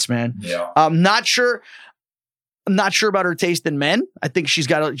intense, man. Yeah. I'm not sure about her taste in men. I think she's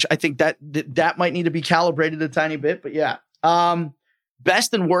got. I think that might need to be calibrated a tiny bit. But yeah.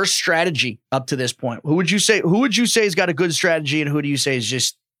 best and worst strategy up to this point? Who would you say has got a good strategy, and who do you say is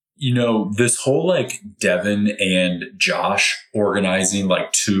just... This whole like Devin and Josh organizing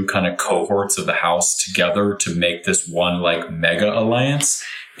like two kind of cohorts of the house together to make this one like mega alliance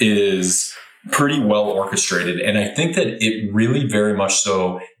is pretty well orchestrated. And I think that it really very much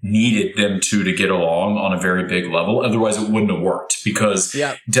so needed them two to get along on a very big level. Otherwise it wouldn't have worked, because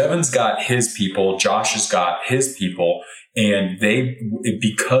Devin's got his people, Josh has got his people. And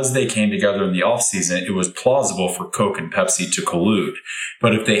because they came together in the off season, it was plausible for Coke and Pepsi to collude.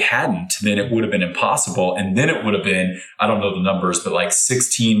 But if they hadn't, then it would have been impossible. And then it would have been, I don't know the numbers, but like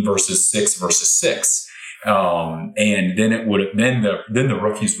 16 versus 6 versus 6. And then it would have, then the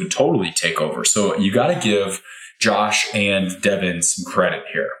rookies would totally take over. So you got to give Josh and Devin some credit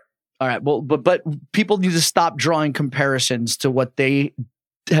here. All right. Well, but people need to stop drawing comparisons to what they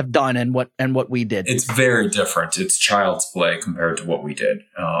have done and what we did. It's very different. It's child's play compared to what we did.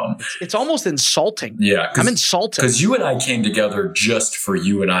 It's almost insulting. Yeah. I'm insulted. Because you and I came together just for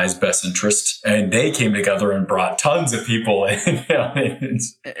you and I's best interest, and they came together and brought tons of people in.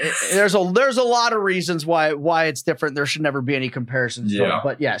 There's a lot of reasons why it's different. There should never be any comparisons. Yeah.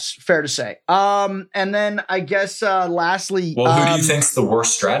 But yes, fair to say. And then I guess lastly, well, who do you think's the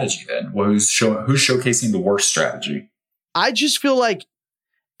worst strategy then? Well, who's showcasing the worst strategy? I just feel like,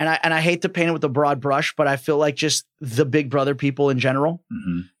 and I hate to paint it with a broad brush, but I feel like just the Big Brother people in general.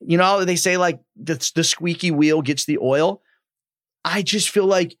 Mm-hmm. They say like the squeaky wheel gets the oil. I just feel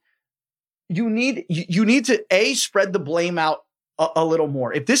like you need to spread the blame out a little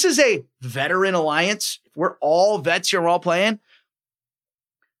more. If this is a veteran alliance, if we're all vets here, we're all playing,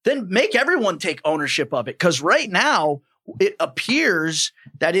 then make everyone take ownership of it. Because right now it appears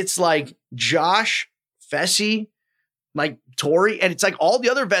that it's like Josh, Fessy, like Tori, and it's like all the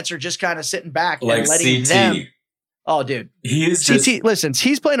other vets are just kind of sitting back like and letting CT. them. Oh, dude, he is CT. Listen,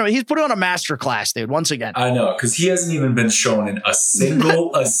 he's putting on a master class, dude. Once again, I know, because he hasn't even been shown in a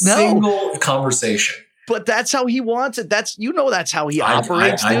single conversation. But that's how he wants it. That's how he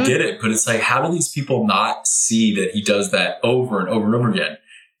operates. I get it, but it's like, how do these people not see that he does that over and over and over again?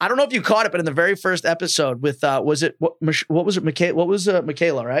 I don't know if you caught it, but in the very first episode with what was it,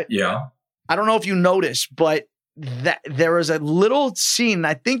 Michaela, right? Yeah. I don't know if you noticed, but that there was a little scene,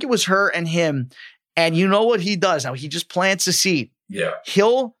 I think it was her and him, and you know what he does now? He just plants a seed. Yeah.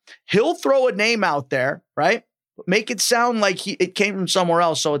 He'll throw a name out there, right? Make it sound like it came from somewhere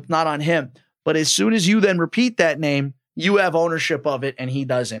else, so it's not on him. But as soon as you then repeat that name, you have ownership of it, and he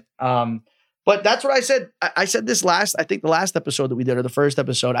doesn't. But that's what I said. I said this the last episode that we did, or the first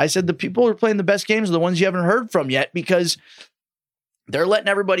episode. I said the people who are playing the best games are the ones you haven't heard from yet, because they're letting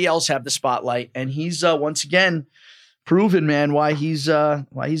everybody else have the spotlight, and he's once again proven, man, why he's a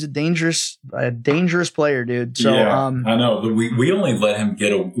dangerous player, dude. So yeah, I know. We only let him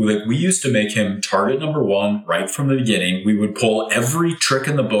we used to make him target number one right from the beginning. We would pull every trick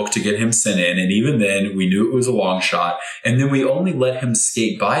in the book to get him sent in, and even then we knew it was a long shot. And then we only let him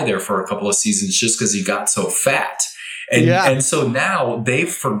skate by there for a couple of seasons just because he got so fat. And so now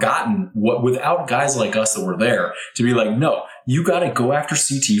they've forgotten without guys like us that were there to be like, no, you got to go after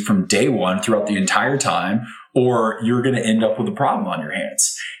CT from day one throughout the entire time, or you're going to end up with a problem on your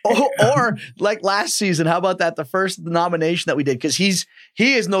hands. Or like last season, how about that? The first nomination that we did, because he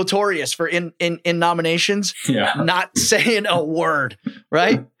is notorious for in nominations, not saying a word,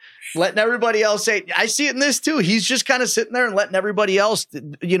 right? Letting everybody else say, I see it in this too. He's just kind of sitting there and letting everybody else,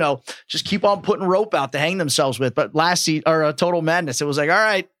 just keep on putting rope out to hang themselves with. But last season, or Total Madness, it was like, all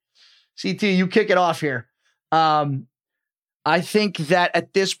right, CT, you kick it off here. I think that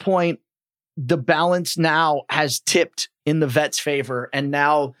at this point, the balance now has tipped in the vets' favor, and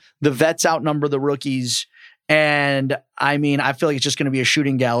now the vets outnumber the rookies. And I mean, I feel like it's just going to be a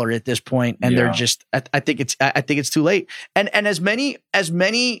shooting gallery at this point, and they're just. I think it's too late. And as many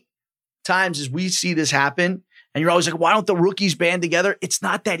times as we see this happen, and you're always like, why don't the rookies band together? It's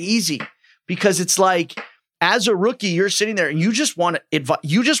not that easy, because it's like, as a rookie, you're sitting there and you just want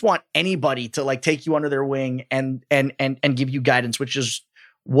anybody to like take you under their wing and give you guidance, which is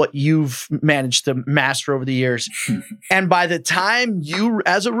what you've managed to master over the years. And by the time you,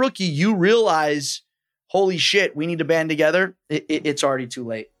 as a rookie, you realize, holy shit, we need to band together, it's already too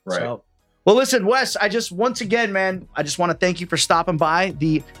late. Right. So, well, listen, Wes, once again, man, I just want to thank you for stopping by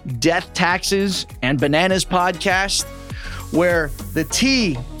the Death, Taxes, and Bananas podcast, where the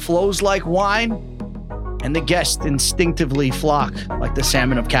tea flows like wine and the guests instinctively flock like the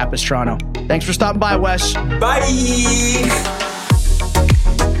salmon of Capistrano. Thanks for stopping by, Wes. Bye.